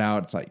get brought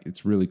out, it's like,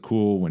 it's really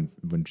cool when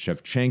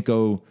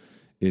Shevchenko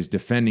is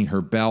defending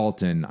her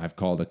belt, and I've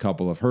called a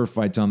couple of her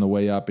fights on the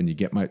way up,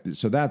 and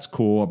so that's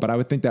cool. But I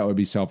would think that would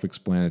be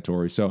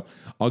self-explanatory. So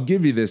I'll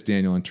give you this,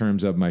 Daniel, in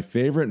terms of my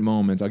favorite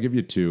moments. I'll give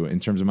you two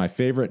in terms of my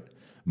favorite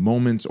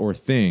moments or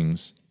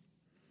things.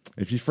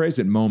 If you phrase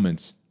it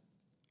moments,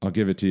 I'll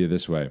give it to you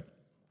this way.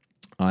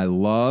 I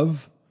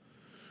love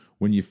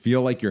when you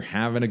feel like you're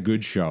having a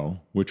good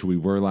show, which we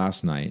were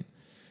last night.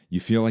 You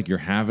feel like you're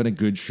having a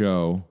good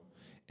show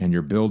and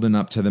you're building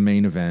up to the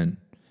main event,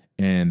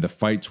 and the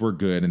fights were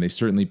good and they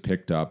certainly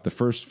picked up. The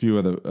first few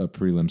of the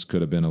prelims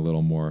could have been a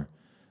little more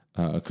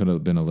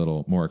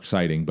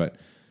exciting, but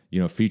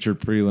featured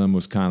prelim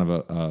was kind of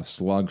a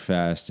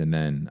slugfest. And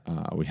then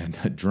we had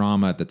the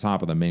drama at the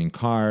top of the main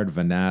card.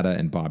 Venata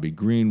and Bobby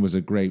Green was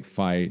a great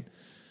fight.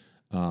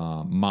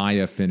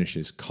 Maya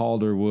finishes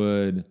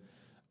Calderwood.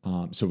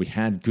 So we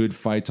had good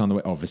fights on the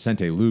way. Oh,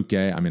 Vicente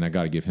Luque. I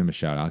got to give him a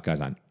shout out. Guy's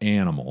an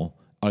animal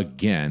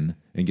again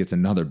and gets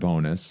another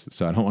bonus.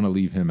 So I don't want to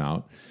leave him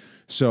out.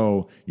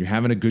 So you're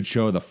having a good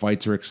show. The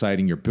fights are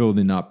exciting. You're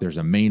building up. There's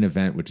a main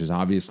event, which is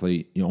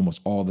obviously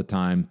almost all the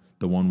time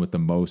the one with the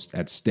most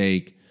at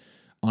stake,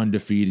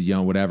 undefeated,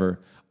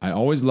 whatever. I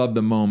always love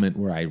the moment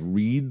where I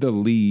read the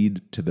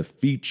lead to the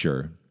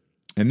feature.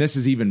 And this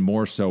is even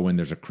more so when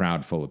there's a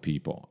crowd full of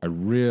people. I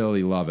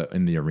really love it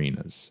in the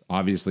arenas.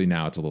 Obviously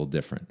now it's a little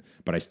different,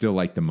 but I still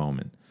like the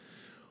moment.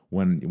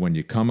 When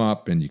you come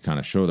up and you kind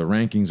of show the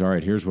rankings, all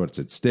right, here's what's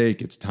at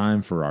stake. It's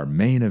time for our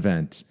main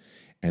event.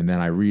 And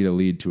then I read a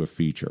lead to a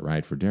feature,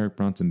 right? For Derek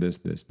Brunson,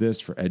 this.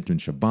 For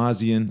Edmund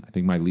Shabazian. I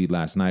think my lead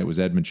last night was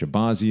Edmund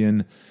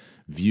Shabazian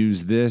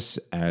views this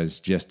as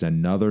just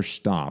another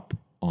stop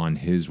on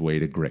his way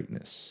to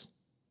greatness.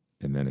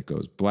 And then it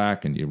goes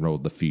black and you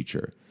rolled the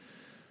feature.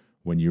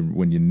 When you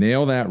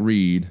nail that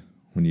read,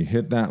 when you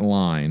hit that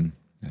line,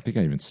 I think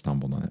I even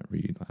stumbled on that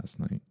read last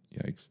night.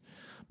 Yikes.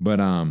 But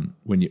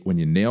when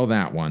you nail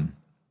that one,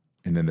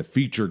 and then the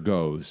feature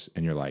goes,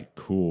 and you're like,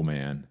 cool,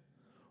 man,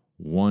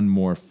 one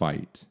more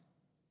fight.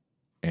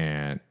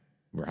 And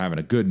we're having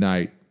a good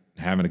night,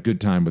 having a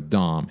good time with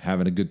Dom,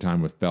 having a good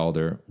time with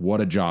Felder. What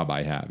a job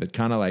I have. It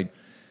kind of like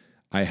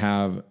I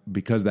have,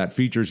 because that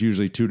feature is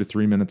usually 2 to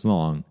 3 minutes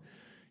long,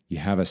 you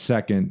have a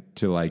second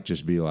to like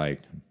just be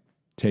like,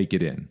 take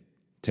it in.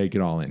 Take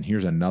it all in.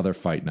 Here's another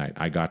fight night.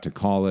 I got to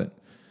call it.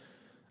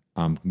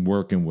 I'm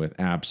working with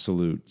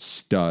absolute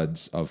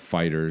studs of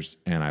fighters,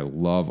 and I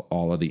love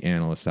all of the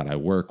analysts that I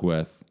work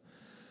with.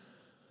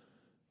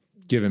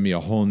 Giving me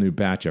a whole new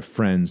batch of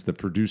friends. The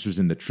producers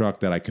in the truck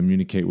that I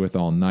communicate with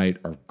all night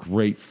are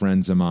great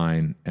friends of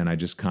mine, and I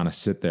just kind of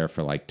sit there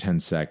for like 10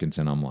 seconds,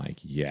 and I'm like,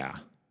 yeah,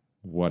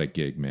 What a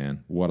gig,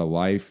 man. What a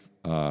life.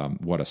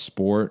 What a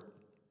sport.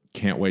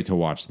 Can't wait to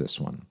watch this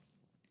one.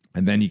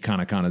 And then you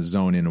kind of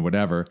zone in or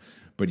whatever,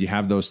 but you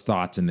have those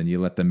thoughts and then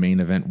you let the main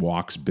event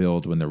walks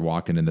build when they're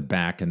walking in the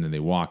back and then they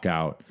walk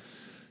out.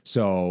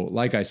 So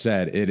like I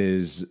said, it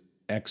is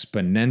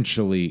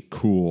exponentially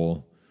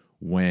cool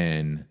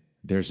when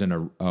there's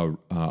an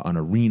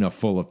arena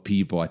full of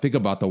people. I think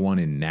about the one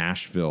in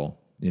Nashville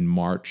in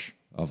March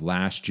of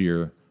last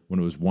year when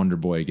it was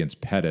Wonderboy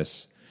against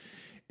Pettis.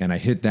 And I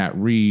hit that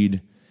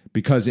read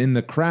because in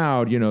the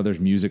crowd, there's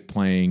music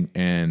playing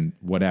and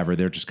whatever.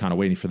 They're just kind of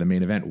waiting for the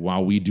main event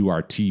while we do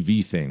our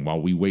TV thing, while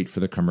we wait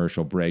for the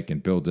commercial break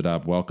and build it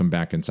up. Welcome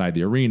back inside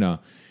the arena.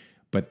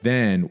 But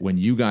then when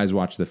you guys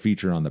watch the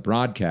feature on the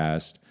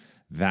broadcast,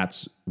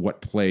 that's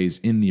what plays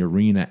in the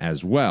arena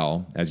as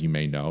well, as you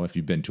may know if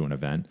you've been to an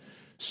event.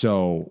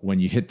 So when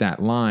you hit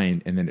that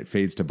line and then it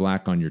fades to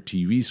black on your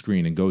TV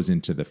screen and goes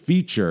into the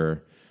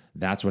feature,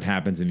 that's what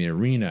happens in the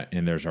arena,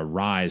 and there's a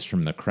rise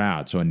from the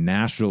crowd. So in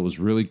Nashville, it was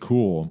really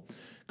cool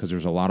because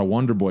there's a lot of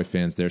Wonderboy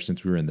fans there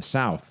since we were in the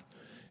South.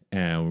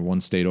 And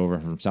one stayed over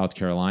from South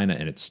Carolina,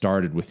 and it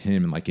started with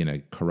him in a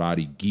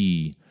karate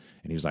gi.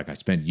 And he was like, I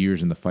spent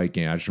years in the fight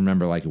game. I just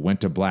remember it went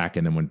to black,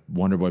 and then when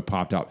Wonderboy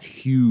popped out,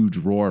 huge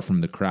roar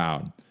from the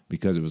crowd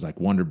because it was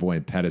Wonderboy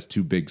and Pettis,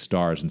 two big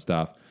stars and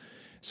stuff.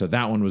 So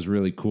that one was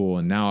really cool.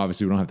 And now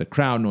obviously we don't have the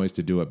crowd noise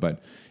to do it,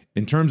 but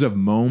in terms of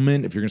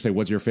moment, if you're going to say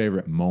what's your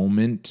favorite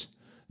moment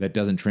that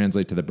doesn't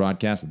translate to the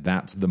broadcast,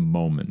 that's the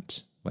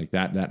moment.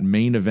 That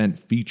main event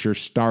feature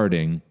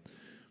starting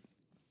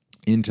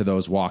into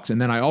those walks.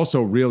 And then I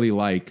also really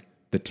like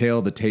the tail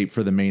of the tape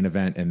for the main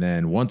event. And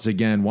then once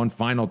again, one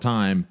final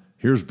time,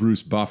 here's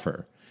Bruce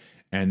Buffer.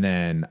 And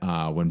then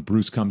when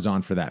Bruce comes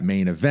on for that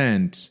main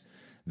event,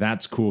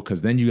 that's cool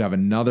because then you have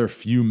another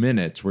few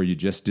minutes where you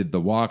just did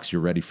the walks,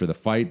 you're ready for the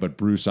fight, but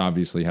Bruce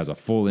obviously has a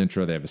full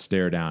intro, they have a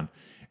stare down.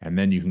 And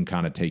then you can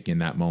kind of take in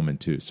that moment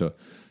too. So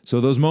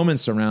those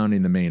moments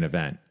surrounding the main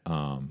event,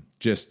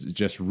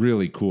 just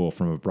really cool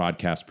from a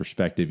broadcast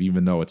perspective.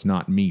 Even though it's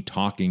not me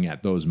talking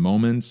at those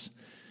moments,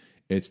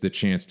 it's the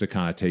chance to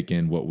kind of take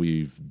in what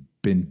we've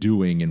been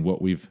doing and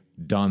what we've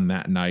done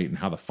that night and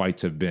how the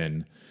fights have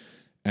been.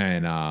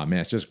 And man,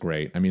 it's just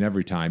great. I mean,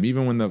 every time,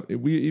 even when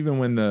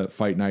the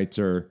fight nights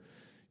are,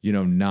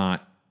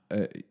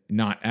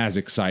 not as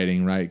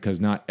exciting, right? Because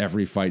not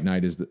every fight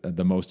night is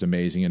the most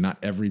amazing, and not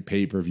every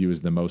pay-per-view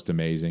is the most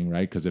amazing,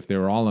 right? Because if they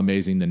were all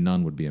amazing, then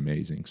none would be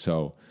amazing.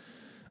 So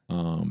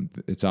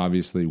it's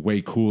obviously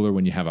way cooler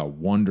when you have a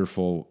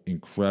wonderful,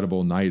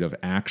 incredible night of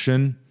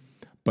action,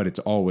 but it's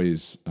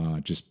always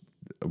just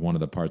one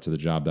of the parts of the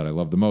job that I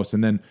love the most.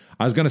 And then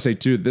I was going to say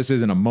too, this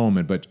isn't a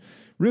moment, but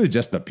really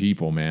just the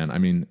people, man. I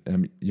mean,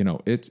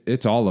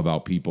 it's all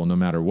about people, no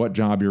matter what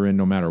job you're in,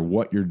 no matter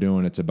what you're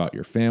doing. It's about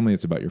your family.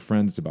 It's about your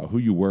friends. It's about who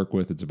you work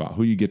with. It's about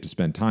who you get to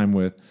spend time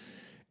with.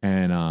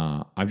 And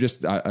I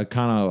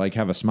kind of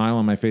have a smile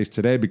on my face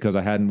today because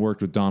I hadn't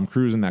worked with Dom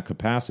Cruz in that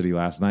capacity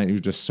last night. He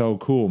was just so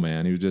cool,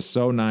 man. He was just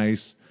so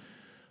nice,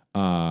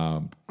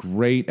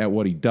 great at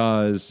what he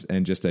does,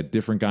 and just a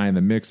different guy in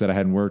the mix that I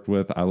hadn't worked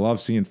with. I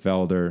love seeing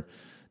Felder.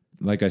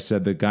 Like I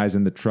said, the guys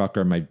in the truck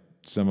are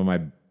some of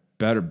my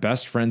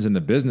best friends in the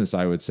business,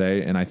 I would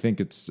say. And I think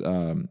it's,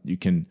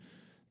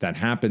 that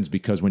happens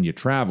because when you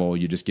travel,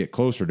 you just get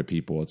closer to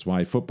people. It's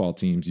why football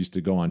teams used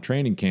to go on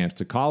training camps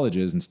to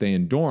colleges and stay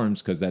in dorms,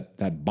 because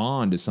that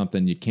bond is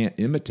something you can't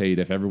imitate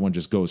if everyone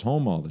just goes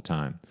home all the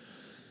time.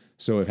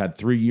 So I've had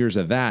 3 years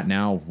of that.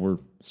 Now we're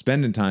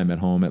spending time at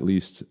home, at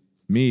least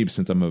me,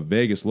 since I'm a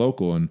Vegas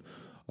local and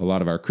a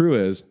lot of our crew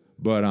is.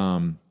 But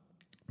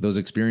those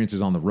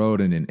experiences on the road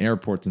and in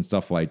airports and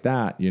stuff like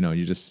that,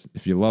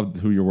 if you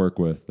love who you work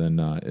with, then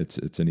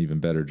it's an even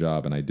better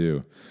job, and I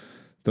do.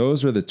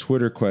 Those are the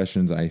Twitter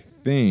questions, I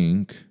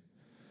think.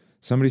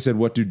 Somebody said,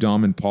 what do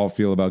Dom and Paul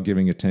feel about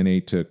giving a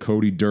 10-8 to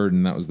Cody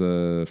Durden? That was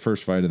the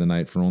first fight of the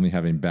night, for only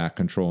having back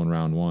control in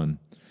round one.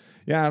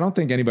 Yeah, I don't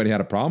think anybody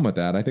had a problem with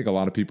that. I think a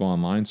lot of people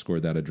online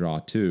scored that a draw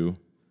too.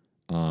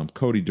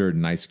 Cody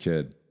Durden, nice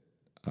kid.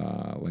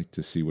 Like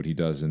to see what he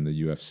does in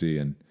the UFC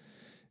and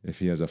if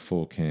he has a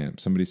full camp.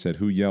 Somebody said,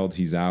 who yelled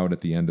he's out at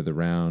the end of the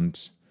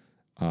round?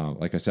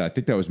 Like I said, I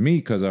think that was me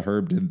because I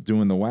heard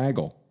doing the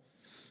waggle.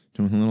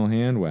 Doing a little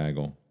hand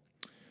waggle.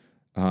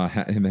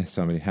 And then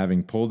somebody,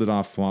 having pulled it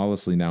off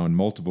flawlessly now in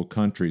multiple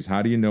countries,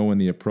 how do you know when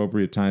the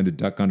appropriate time to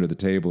duck under the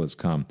table has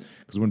come?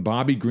 Because when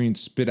Bobby Green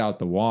spit out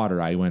the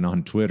water, I went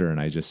on Twitter and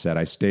I just said,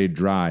 I stayed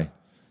dry,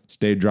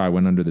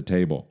 went under the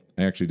table.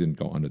 I actually didn't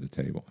go under the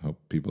table. I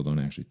hope people don't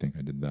actually think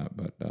I did that.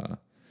 But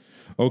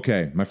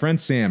okay, my friend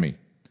Sammy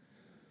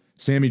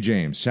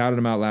James, shouted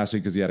him out last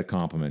week because he had a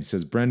compliment. He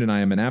says, Brendan,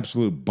 I am an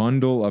absolute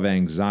bundle of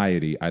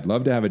anxiety. I'd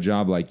love to have a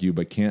job like you,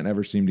 but can't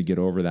ever seem to get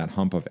over that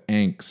hump of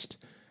angst.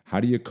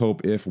 How do you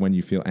cope when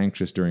you feel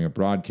anxious during a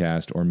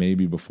broadcast or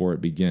maybe before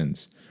it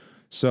begins?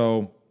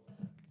 So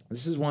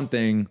this is one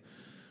thing,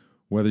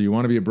 whether you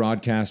want to be a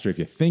broadcaster, if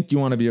you think you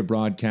want to be a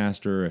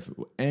broadcaster, if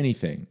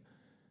anything,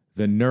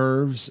 the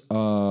nerves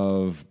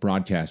of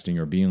broadcasting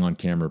or being on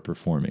camera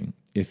performing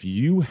if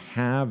you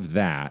have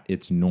that,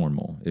 it's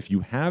normal. If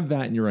you have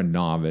that and you're a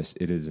novice,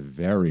 it is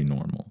very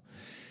normal.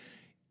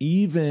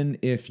 Even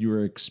if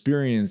you're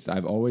experienced,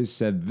 I've always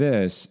said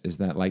this, is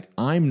that like,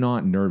 I'm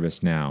not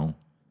nervous now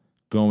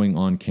going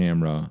on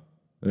camera,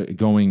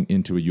 going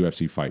into a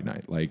UFC fight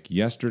night. Like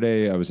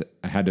yesterday,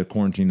 I had to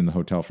quarantine in the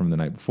hotel from the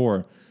night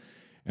before,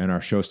 and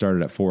our show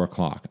started at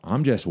 4:00.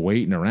 I'm just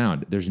waiting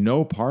around. There's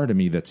no part of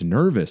me that's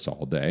nervous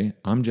all day.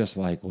 I'm just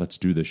like, let's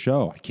do the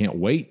show. I can't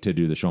wait to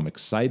do the show. I'm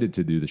excited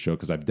to do the show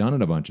because I've done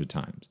it a bunch of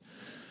times.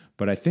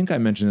 But I think I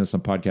mentioned this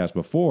on podcast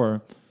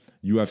before,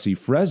 UFC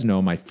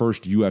Fresno, my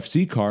first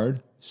UFC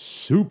card,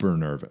 super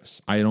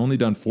nervous. I had only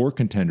done 4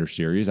 Contender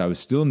Series. I was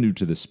still new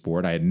to the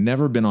sport. I had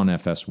never been on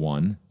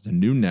FS1. It's a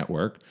new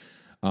network.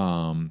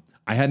 I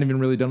hadn't even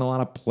really done a lot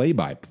of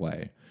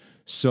play-by-play.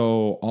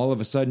 So all of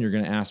a sudden, you're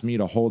going to ask me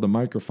to hold a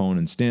microphone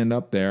and stand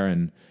up there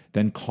and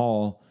then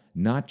call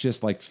not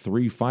just like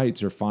 3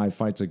 fights or 5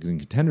 fights like in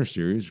Contender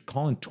Series, you're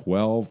calling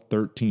 12,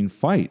 13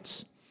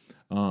 fights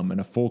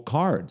and a full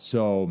card.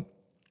 So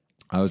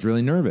I was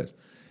really nervous.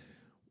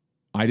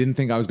 I didn't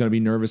think I was going to be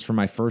nervous for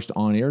my first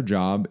on-air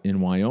job in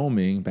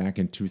Wyoming back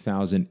in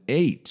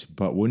 2008.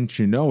 But wouldn't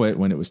you know it,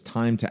 when it was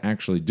time to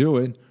actually do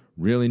it,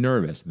 really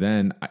nervous.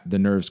 Then the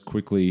nerves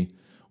quickly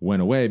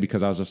went away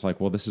because I was just like,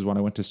 well, this is what I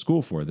went to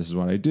school for. This is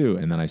what I do.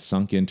 And then I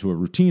sunk into a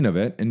routine of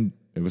it and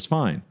it was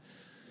fine.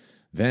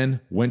 Then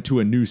went to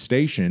a new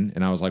station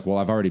and I was like, well,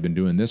 I've already been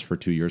doing this for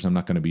 2 years. I'm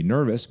not going to be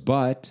nervous,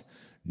 but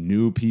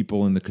new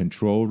people in the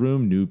control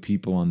room, new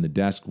people on the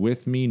desk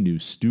with me, new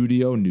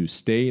studio, new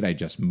state. I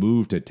just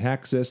moved to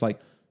Texas, like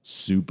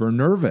super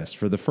nervous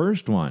for the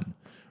first one,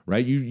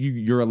 right?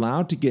 You're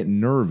allowed to get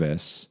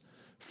nervous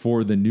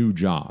for the new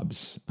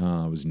jobs.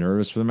 I was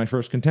nervous for my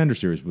first Contender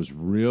Series, was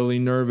really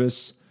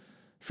nervous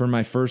for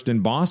my first in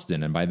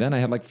Boston. And by then I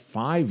had like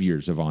 5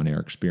 years of on-air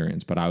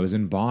experience, but I was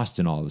in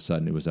Boston all of a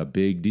sudden. It was a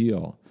big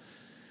deal.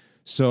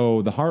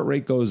 So the heart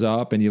rate goes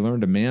up and you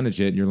learn to manage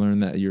it. You learn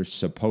that you're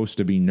supposed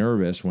to be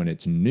nervous when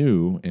it's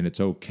new and it's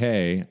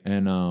okay.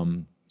 And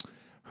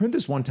heard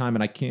this one time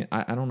and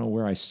I don't know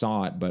where I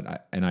saw it,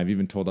 but I've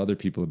even told other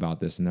people about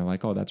this and they're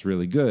like, oh, that's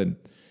really good.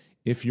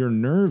 If you're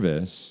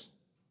nervous,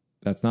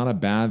 that's not a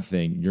bad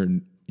thing.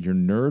 Your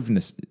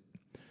nervousness,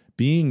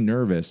 being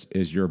nervous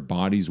is your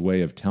body's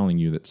way of telling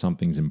you that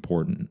something's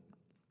important.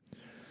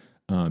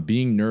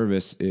 Being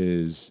nervous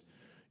is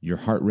your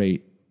heart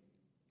rate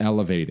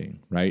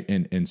elevating, right?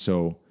 And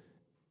so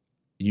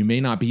you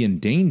may not be in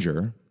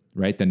danger,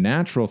 right? The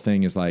natural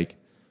thing is like,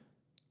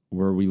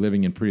 were we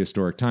living in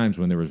prehistoric times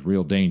when there was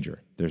real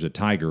danger? There's a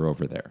tiger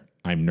over there.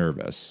 I'm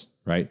nervous,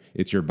 right?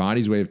 It's your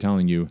body's way of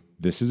telling you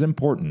this is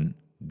important.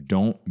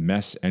 Don't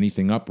mess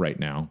anything up right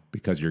now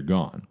because you're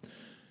gone.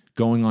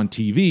 Going on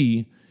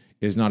TV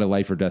is not a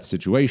life or death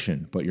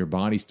situation, but your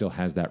body still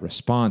has that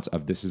response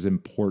of this is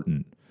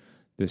important.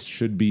 This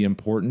should be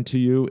important to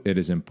you. It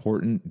is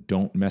important.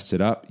 Don't mess it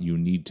up. You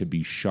need to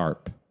be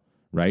sharp,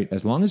 right?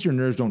 As long as your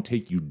nerves don't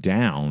take you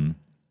down,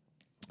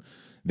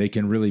 they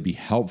can really be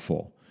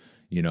helpful.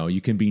 You know, you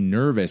can be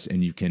nervous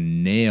and you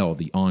can nail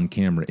the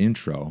on-camera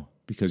intro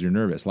because you're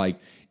nervous. Like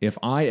if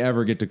I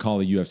ever get to call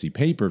a UFC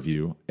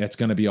pay-per-view, it's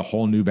going to be a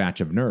whole new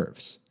batch of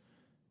nerves.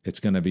 It's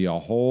going to be a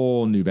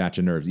whole new batch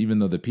of nerves, even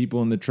though the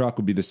people in the truck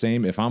will be the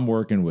same. If I'm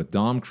working with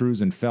Dom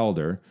Cruz and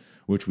Felder,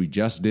 which we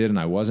just did and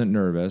I wasn't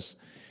nervous,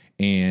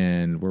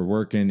 and we're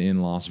working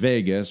in Las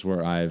Vegas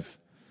where I've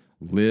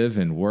live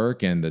and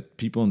work, and the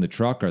people in the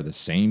truck are the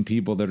same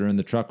people that are in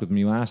the truck with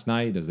me last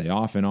night, as they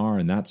often are,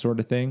 and that sort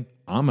of thing,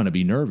 I'm going to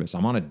be nervous.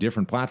 I'm on a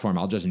different platform.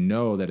 I'll just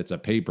know that it's a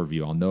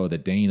pay-per-view. I'll know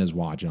that Dana's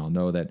watching. I'll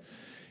know that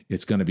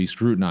it's going to be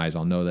scrutinized.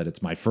 I'll know that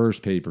it's my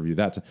first pay-per-view.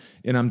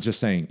 And I'm just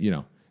saying, you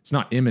know, it's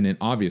not imminent,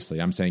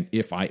 obviously. I'm saying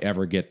if I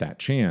ever get that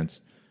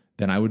chance,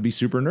 then I would be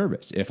super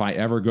nervous. If I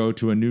ever go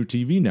to a new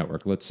TV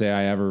network, let's say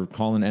I ever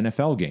call an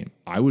NFL game,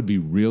 I would be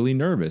really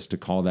nervous to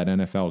call that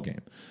NFL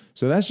game.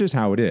 So that's just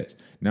how it is.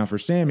 Now for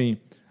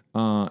Sammy,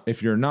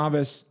 if you're a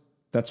novice,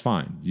 that's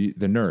fine.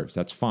 The nerves,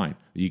 that's fine.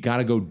 You got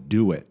to go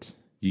do it.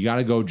 You got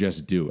to go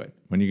just do it.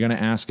 When you're going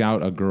to ask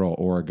out a girl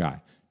or a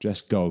guy,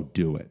 just go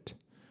do it.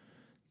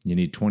 You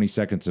need 20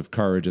 seconds of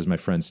courage, as my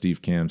friend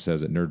Steve Cam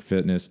says at Nerd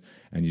Fitness,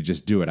 and you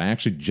just do it. I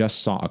actually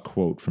just saw a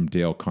quote from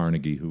Dale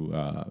Carnegie, who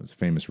was a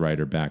famous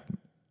writer back,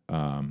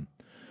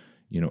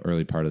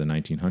 early part of the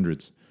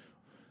 1900s.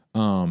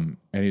 And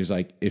he was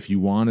like, if you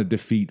want to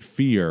defeat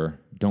fear,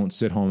 don't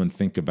sit home and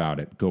think about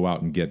it. Go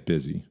out and get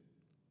busy.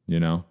 You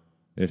know,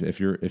 if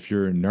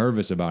you're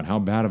nervous about how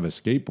bad of a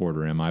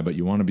skateboarder am I, but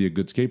you want to be a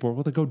good skateboarder,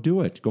 well, then go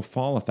do it. Go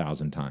fall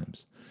 1,000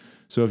 times.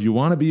 So if you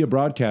want to be a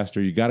broadcaster,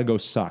 you got to go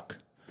suck.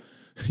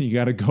 You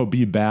got to go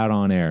be bad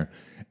on air.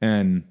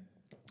 And,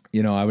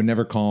 you know, I would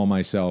never call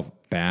myself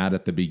bad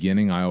at the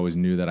beginning. I always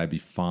knew that I'd be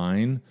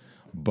fine.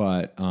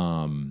 But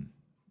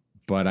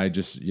I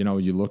just, you know,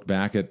 you look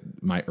back at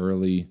my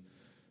early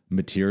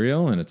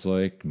material and it's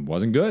like, it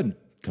wasn't good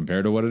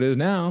compared to what it is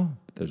now.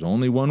 There's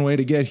only one way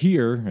to get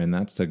here, and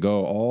that's to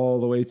go all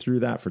the way through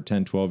that for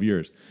 10, 12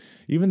 years.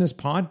 Even this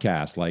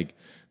podcast, like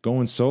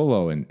going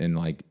solo and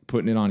like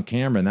putting it on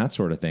camera and that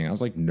sort of thing. I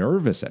was like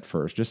nervous at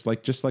first, just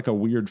like a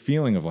weird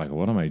feeling of like,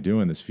 what am I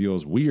doing? This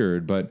feels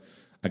weird, but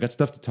I got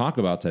stuff to talk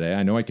about today.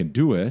 I know I can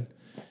do it.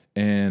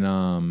 And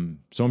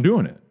so I'm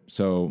doing it.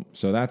 So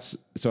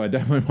I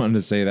definitely wanted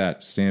to say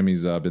that.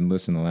 Sammy's been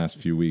listening the last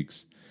few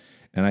weeks.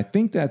 And I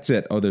think that's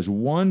it. Oh, there's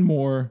one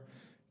more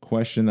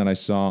question that I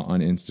saw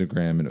on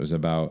Instagram, and it was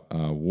about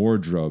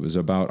wardrobe. It was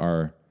about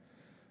our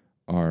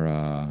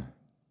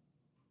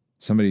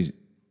somebody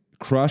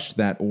crushed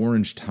that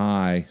orange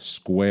tie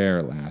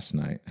square last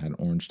night. Had an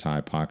orange tie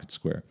pocket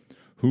square.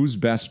 Who's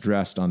best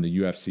dressed on the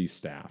UFC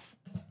staff?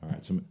 All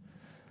right, so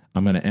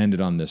I'm going to end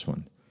it on this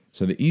one.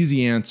 So the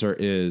easy answer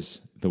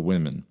is the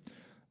women.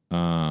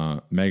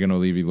 Megan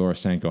O'Leary, Laura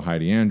Sanko,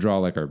 Heidi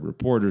Andral, like our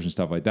reporters and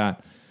stuff like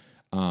that.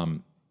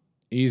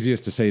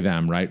 Easiest to say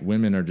them, right?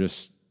 Women are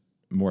just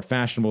more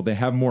fashionable. They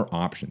have more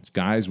options.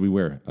 Guys, we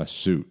wear a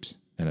suit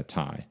and a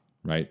tie,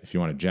 right? If you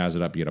want to jazz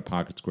it up, you get a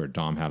pocket square.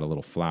 Dom had a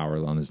little flower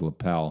on his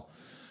lapel.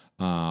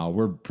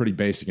 We're pretty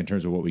basic in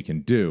terms of what we can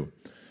do.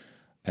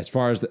 As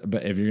far as,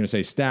 but if you're going to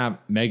say staff,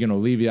 Megan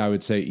O'Leary, I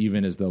would say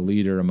even is the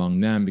leader among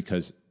them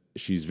because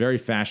she's very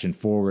fashion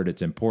forward.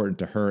 It's important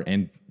to her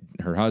and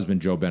her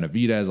husband, Joe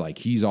Benavidez. Like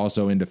he's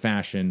also into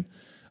fashion.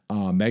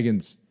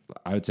 Megan's,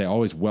 I would say,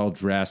 always well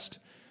dressed.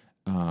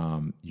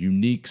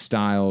 Unique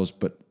styles,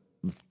 but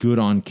good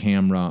on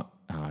camera,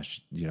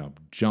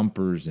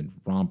 jumpers and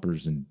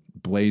rompers and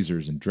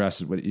blazers and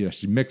dresses.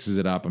 She mixes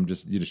it up.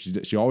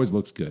 She always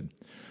looks good.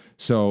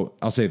 So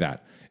I'll say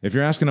that. If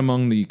you're asking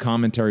among the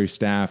commentary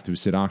staff who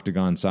sit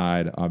Octagon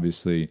side,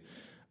 obviously,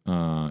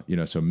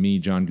 so me,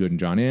 John Good, and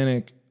John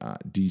Anik,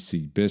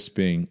 DC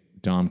Bisping,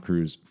 Dom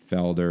Cruz,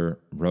 Felder,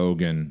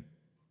 Rogan,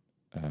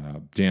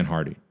 Dan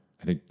Hardy.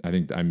 I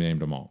think I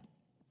named them all.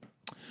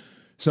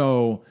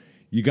 So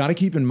you got to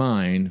keep in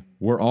mind,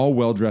 we're all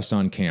well-dressed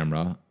on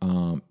camera.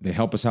 They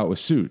help us out with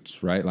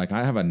suits, right? Like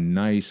I have a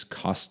nice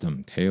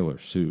custom tailor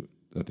suit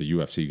that the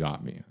UFC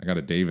got me. I got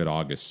a David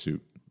August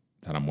suit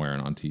that I'm wearing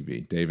on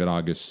TV. David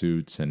August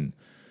suits and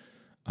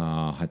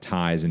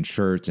ties and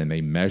shirts, and they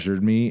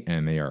measured me,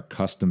 and they are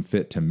custom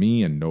fit to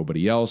me and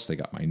nobody else. They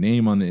got my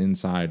name on the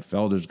inside.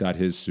 Felder's got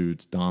his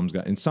suits. Dom's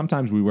got, and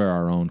sometimes we wear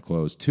our own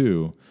clothes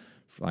too.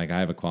 Like I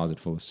have a closet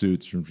full of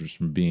suits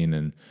from being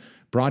in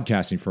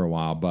broadcasting for a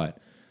while, but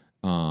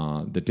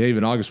the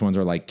David August ones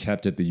are like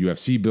kept at the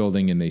UFC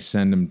building, and they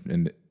send them,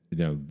 and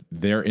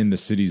they're in the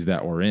cities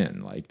that we're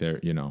in. Like they're,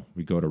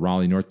 we go to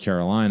Raleigh, North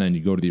Carolina, and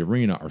you go to the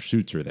arena, our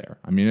suits are there.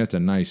 I mean, it's a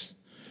nice.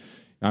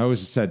 I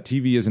always said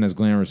TV isn't as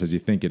glamorous as you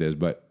think it is,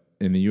 but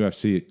in the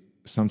UFC,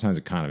 sometimes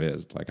it kind of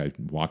is. It's like I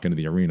walk into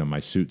the arena,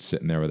 my suit's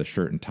sitting there with a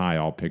shirt and tie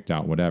all picked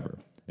out, whatever.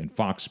 And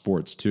Fox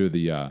Sports too,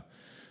 the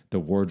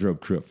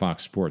wardrobe crew at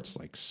Fox Sports is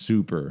like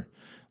super.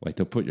 Like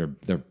they'll put your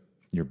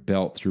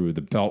belt through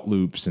the belt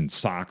loops and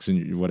socks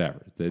and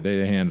whatever.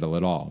 They handle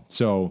it all.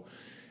 So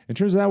in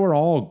terms of that, we're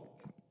all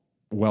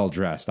well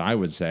dressed, I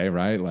would say,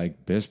 right?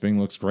 Like Bisping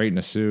looks great in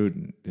a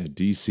suit.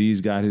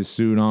 DC's got his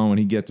suit on when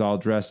he gets all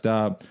dressed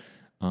up.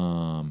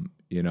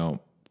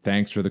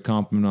 Thanks for the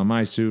compliment on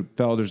my suit.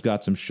 Felder's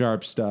got some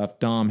sharp stuff.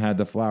 Dom had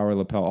the flower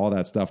lapel, all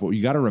that stuff. What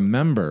you got to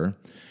remember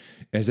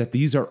is that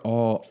these are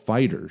all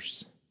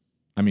fighters.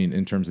 I mean,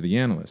 in terms of the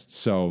analysts.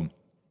 So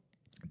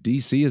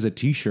DC is a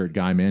t-shirt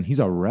guy, man. He's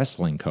a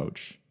wrestling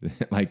coach.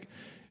 Like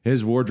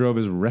his wardrobe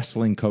is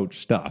wrestling coach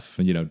stuff,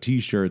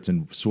 t-shirts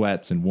and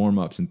sweats and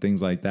warm-ups and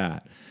things like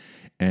that.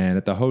 And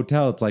at the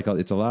hotel,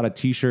 it's a lot of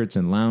t-shirts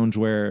and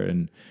loungewear,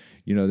 and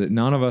that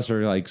none of us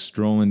are like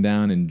strolling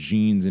down in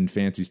jeans and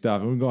fancy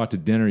stuff. When we go out to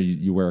dinner,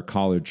 you wear a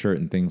collared shirt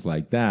and things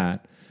like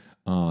that.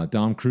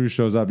 Dom Cruz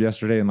shows up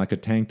yesterday in like a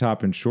tank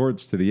top and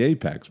shorts to the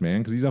Apex, man,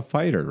 because he's a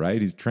fighter,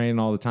 right? He's training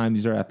all the time.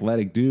 These are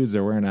athletic dudes.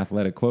 They're wearing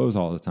athletic clothes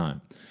all the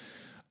time.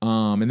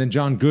 And then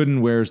John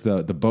Gooden wears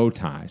the bow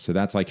tie. So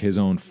that's like his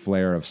own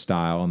flair of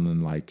style. And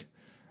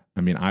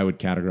then I would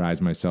categorize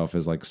myself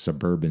as like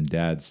suburban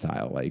dad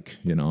style. Like,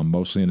 I'm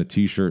mostly in a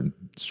t-shirt and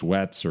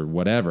sweats or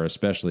whatever,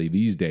 especially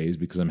these days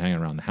because I'm hanging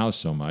around the house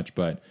so much.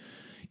 But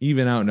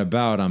even out and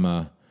about, I'm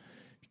a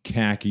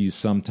khakis,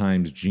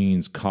 sometimes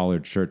jeans,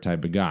 collared shirt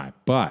type of guy.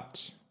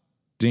 But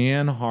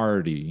Dan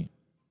Hardy,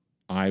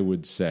 I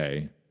would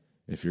say,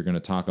 if you're going to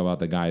talk about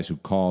the guys who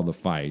call the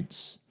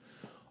fights,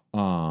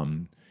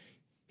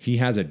 he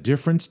has a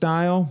different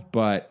style,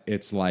 but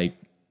it's like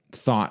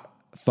thought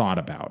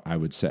about, I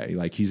would say.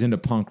 Like he's into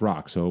punk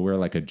rock, so he'll wear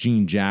like a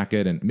jean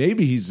jacket, and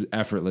maybe he's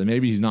effortless,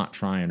 maybe he's not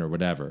trying or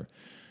whatever.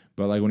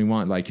 But like when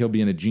he'll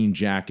be in a jean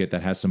jacket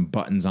that has some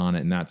buttons on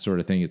it and that sort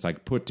of thing. It's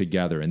like put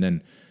together, and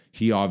then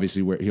he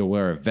obviously he'll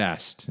wear a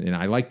vest, and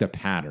I like the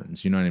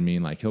patterns. You know what I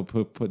mean? Like he'll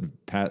put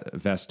a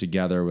vest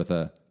together with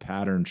a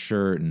patterned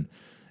shirt and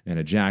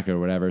a jacket or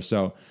whatever.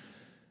 So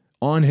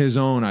on his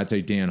own, I'd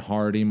say Dan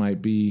Hardy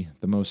might be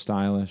the most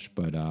stylish,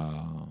 but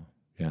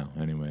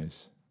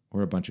anyways,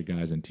 we're a bunch of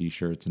guys in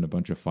t-shirts and a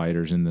bunch of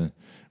fighters in the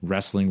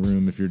wrestling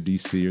room if you're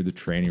DC, or the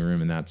training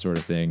room and that sort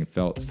of thing.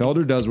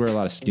 Felder does wear a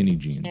lot of skinny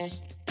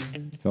jeans.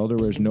 Felder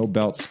wears no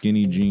belt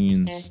skinny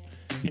jeans,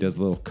 He does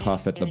a little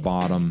cuff at the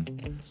bottom.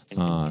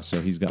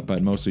 So he's got,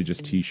 but mostly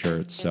just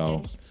t-shirts.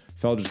 So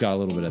Feld just got a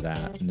little bit of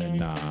that. And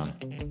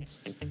then,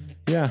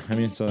 yeah, I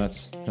mean, so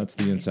that's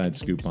the inside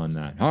scoop on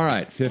that. All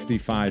right,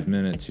 55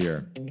 minutes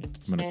here.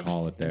 I'm going to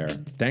call it there.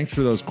 Thanks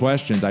for those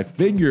questions. I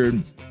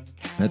figured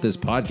that this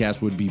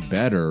podcast would be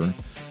better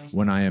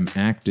when I am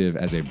active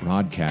as a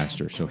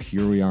broadcaster. So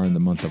here we are in the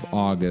month of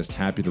August,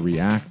 happy to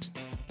react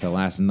to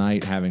last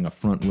night, having a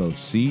front row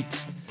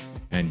seat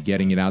and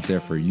getting it out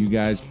there for you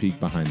guys. Peek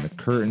behind the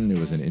curtain. It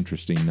was an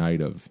interesting night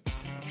of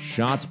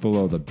shots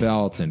below the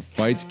belt and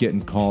fights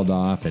getting called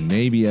off, and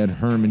maybe Ed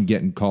Herman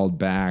getting called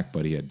back,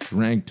 but he had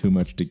drank too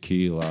much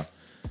tequila.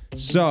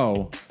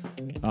 So,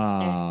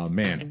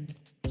 man,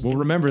 we'll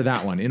remember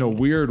that one. In a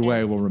weird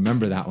way, we'll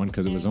remember that one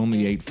because it was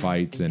only 8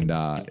 fights, and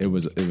it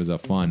was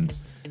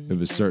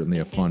certainly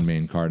a fun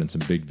main card and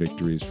some big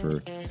victories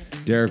for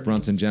Derek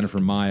Brunson, Jennifer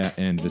Maia,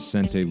 and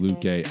Vicente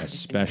Luque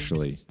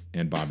especially,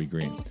 and Bobby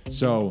Green.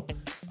 So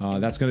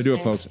that's going to do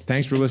it, folks.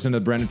 Thanks for listening to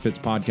the Brendan Fitz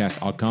podcast.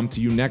 I'll come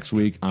to you next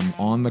week. I'm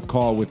on the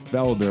call with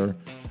Felder,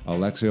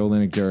 Alexei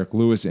Oleinik, Derek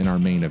Lewis in our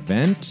main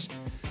event.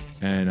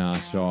 And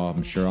so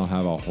I'm sure I'll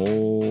have a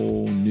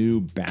whole new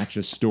batch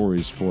of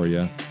stories for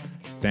you.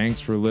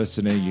 Thanks for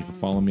listening. You can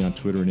follow me on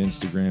Twitter and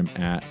Instagram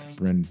at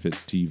Brendan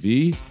Fitz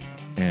TV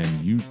and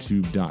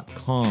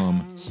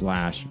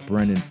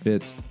youtube.com/Brendan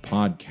Fitz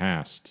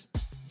podcast.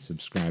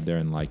 Subscribe there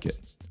and like it.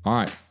 All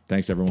right.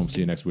 Thanks, everyone.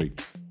 See you next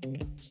week.